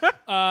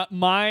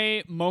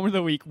 My moment of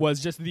the week was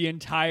just the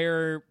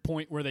entire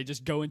point where they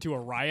just go into a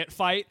riot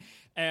fight,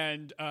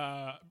 and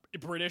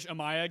British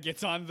Amaya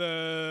gets on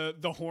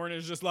the horn and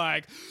is just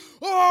like,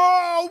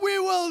 "Oh, we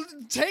will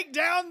take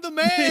down the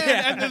man!"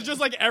 And then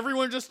just like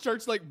everyone just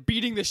starts like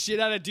beating the shit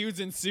out of dudes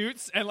in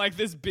suits, and like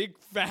this big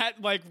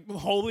fat like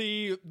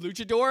holy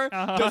luchador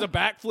does a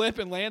backflip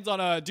and lands on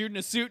a dude in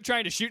a suit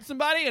trying to shoot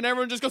somebody, and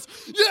everyone just goes,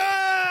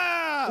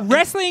 "Yeah!"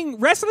 Wrestling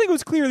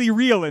was clearly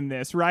real in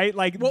this, right?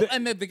 Like, Well,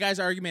 and the guy's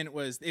argument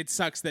was it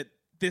sucks that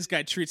this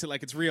guy treats it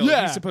like it's real.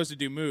 Yeah. He's supposed to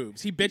do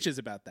moves. He bitches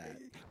about that.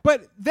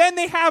 but then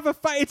they have a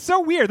fight. It's so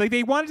weird. Like,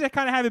 they wanted to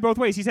kind of have it both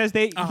ways. He says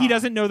he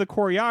doesn't know the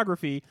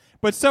choreography,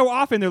 but so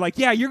often they're like,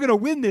 "Yeah, you're gonna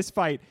win this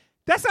fight."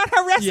 That's not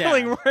how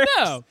wrestling works.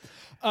 No.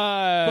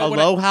 A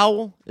low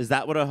howl? Is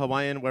that what a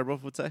Hawaiian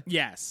werewolf would say?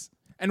 Yes.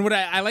 And what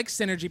I like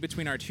synergy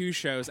between our two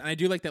shows, and I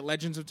do like that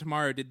Legends of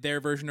Tomorrow did their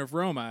version of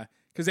Roma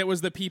because it was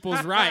the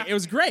people's right. It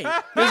was great.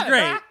 It was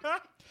great.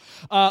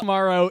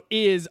 Tomorrow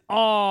is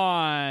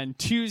on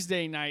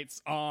Tuesday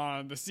nights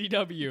on the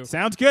CW.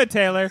 Sounds good,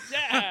 Taylor.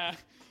 Yeah.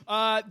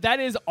 That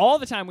is all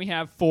the time we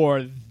have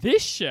for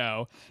this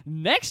show.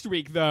 Next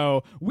week,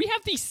 though, we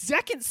have the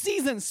second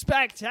season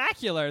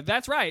spectacular.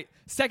 That's right.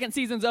 Second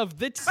seasons of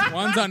the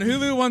One's on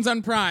Hulu, one's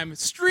on Prime.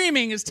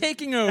 Streaming is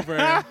taking over.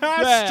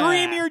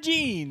 Stream your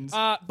jeans.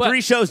 but 3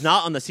 shows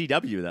not on the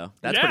CW, though.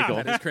 That's Yeah. pretty cool.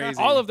 That is crazy.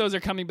 all of those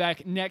are coming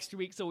back next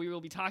week, so we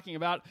will be talking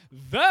about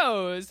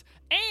those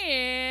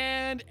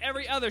and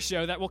every other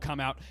show that will come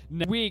out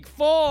next week.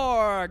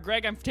 For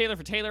Greg, I'm Taylor.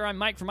 For Taylor, I'm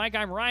Mike. For Mike,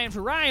 I'm Ryan.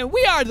 For Ryan,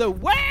 we are the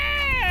world.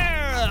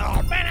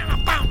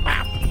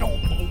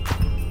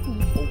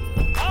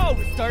 Oh,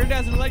 it started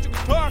as an electric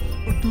guitar.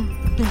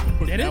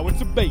 Did Now it?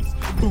 it's a bass.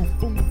 Boom,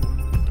 boom.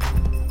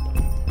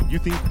 You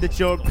think that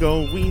you're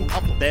going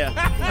up there,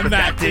 but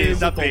that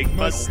is a big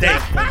mistake.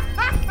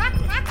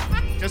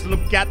 Just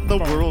look at the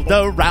world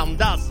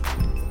around us.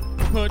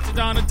 Put it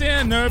on a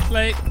dinner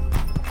plate.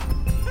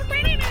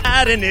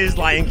 Aladdin is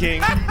Lion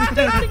King.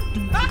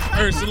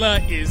 Ursula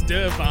is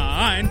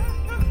divine.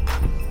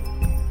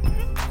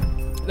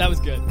 That was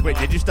good. Wait,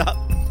 did you stop?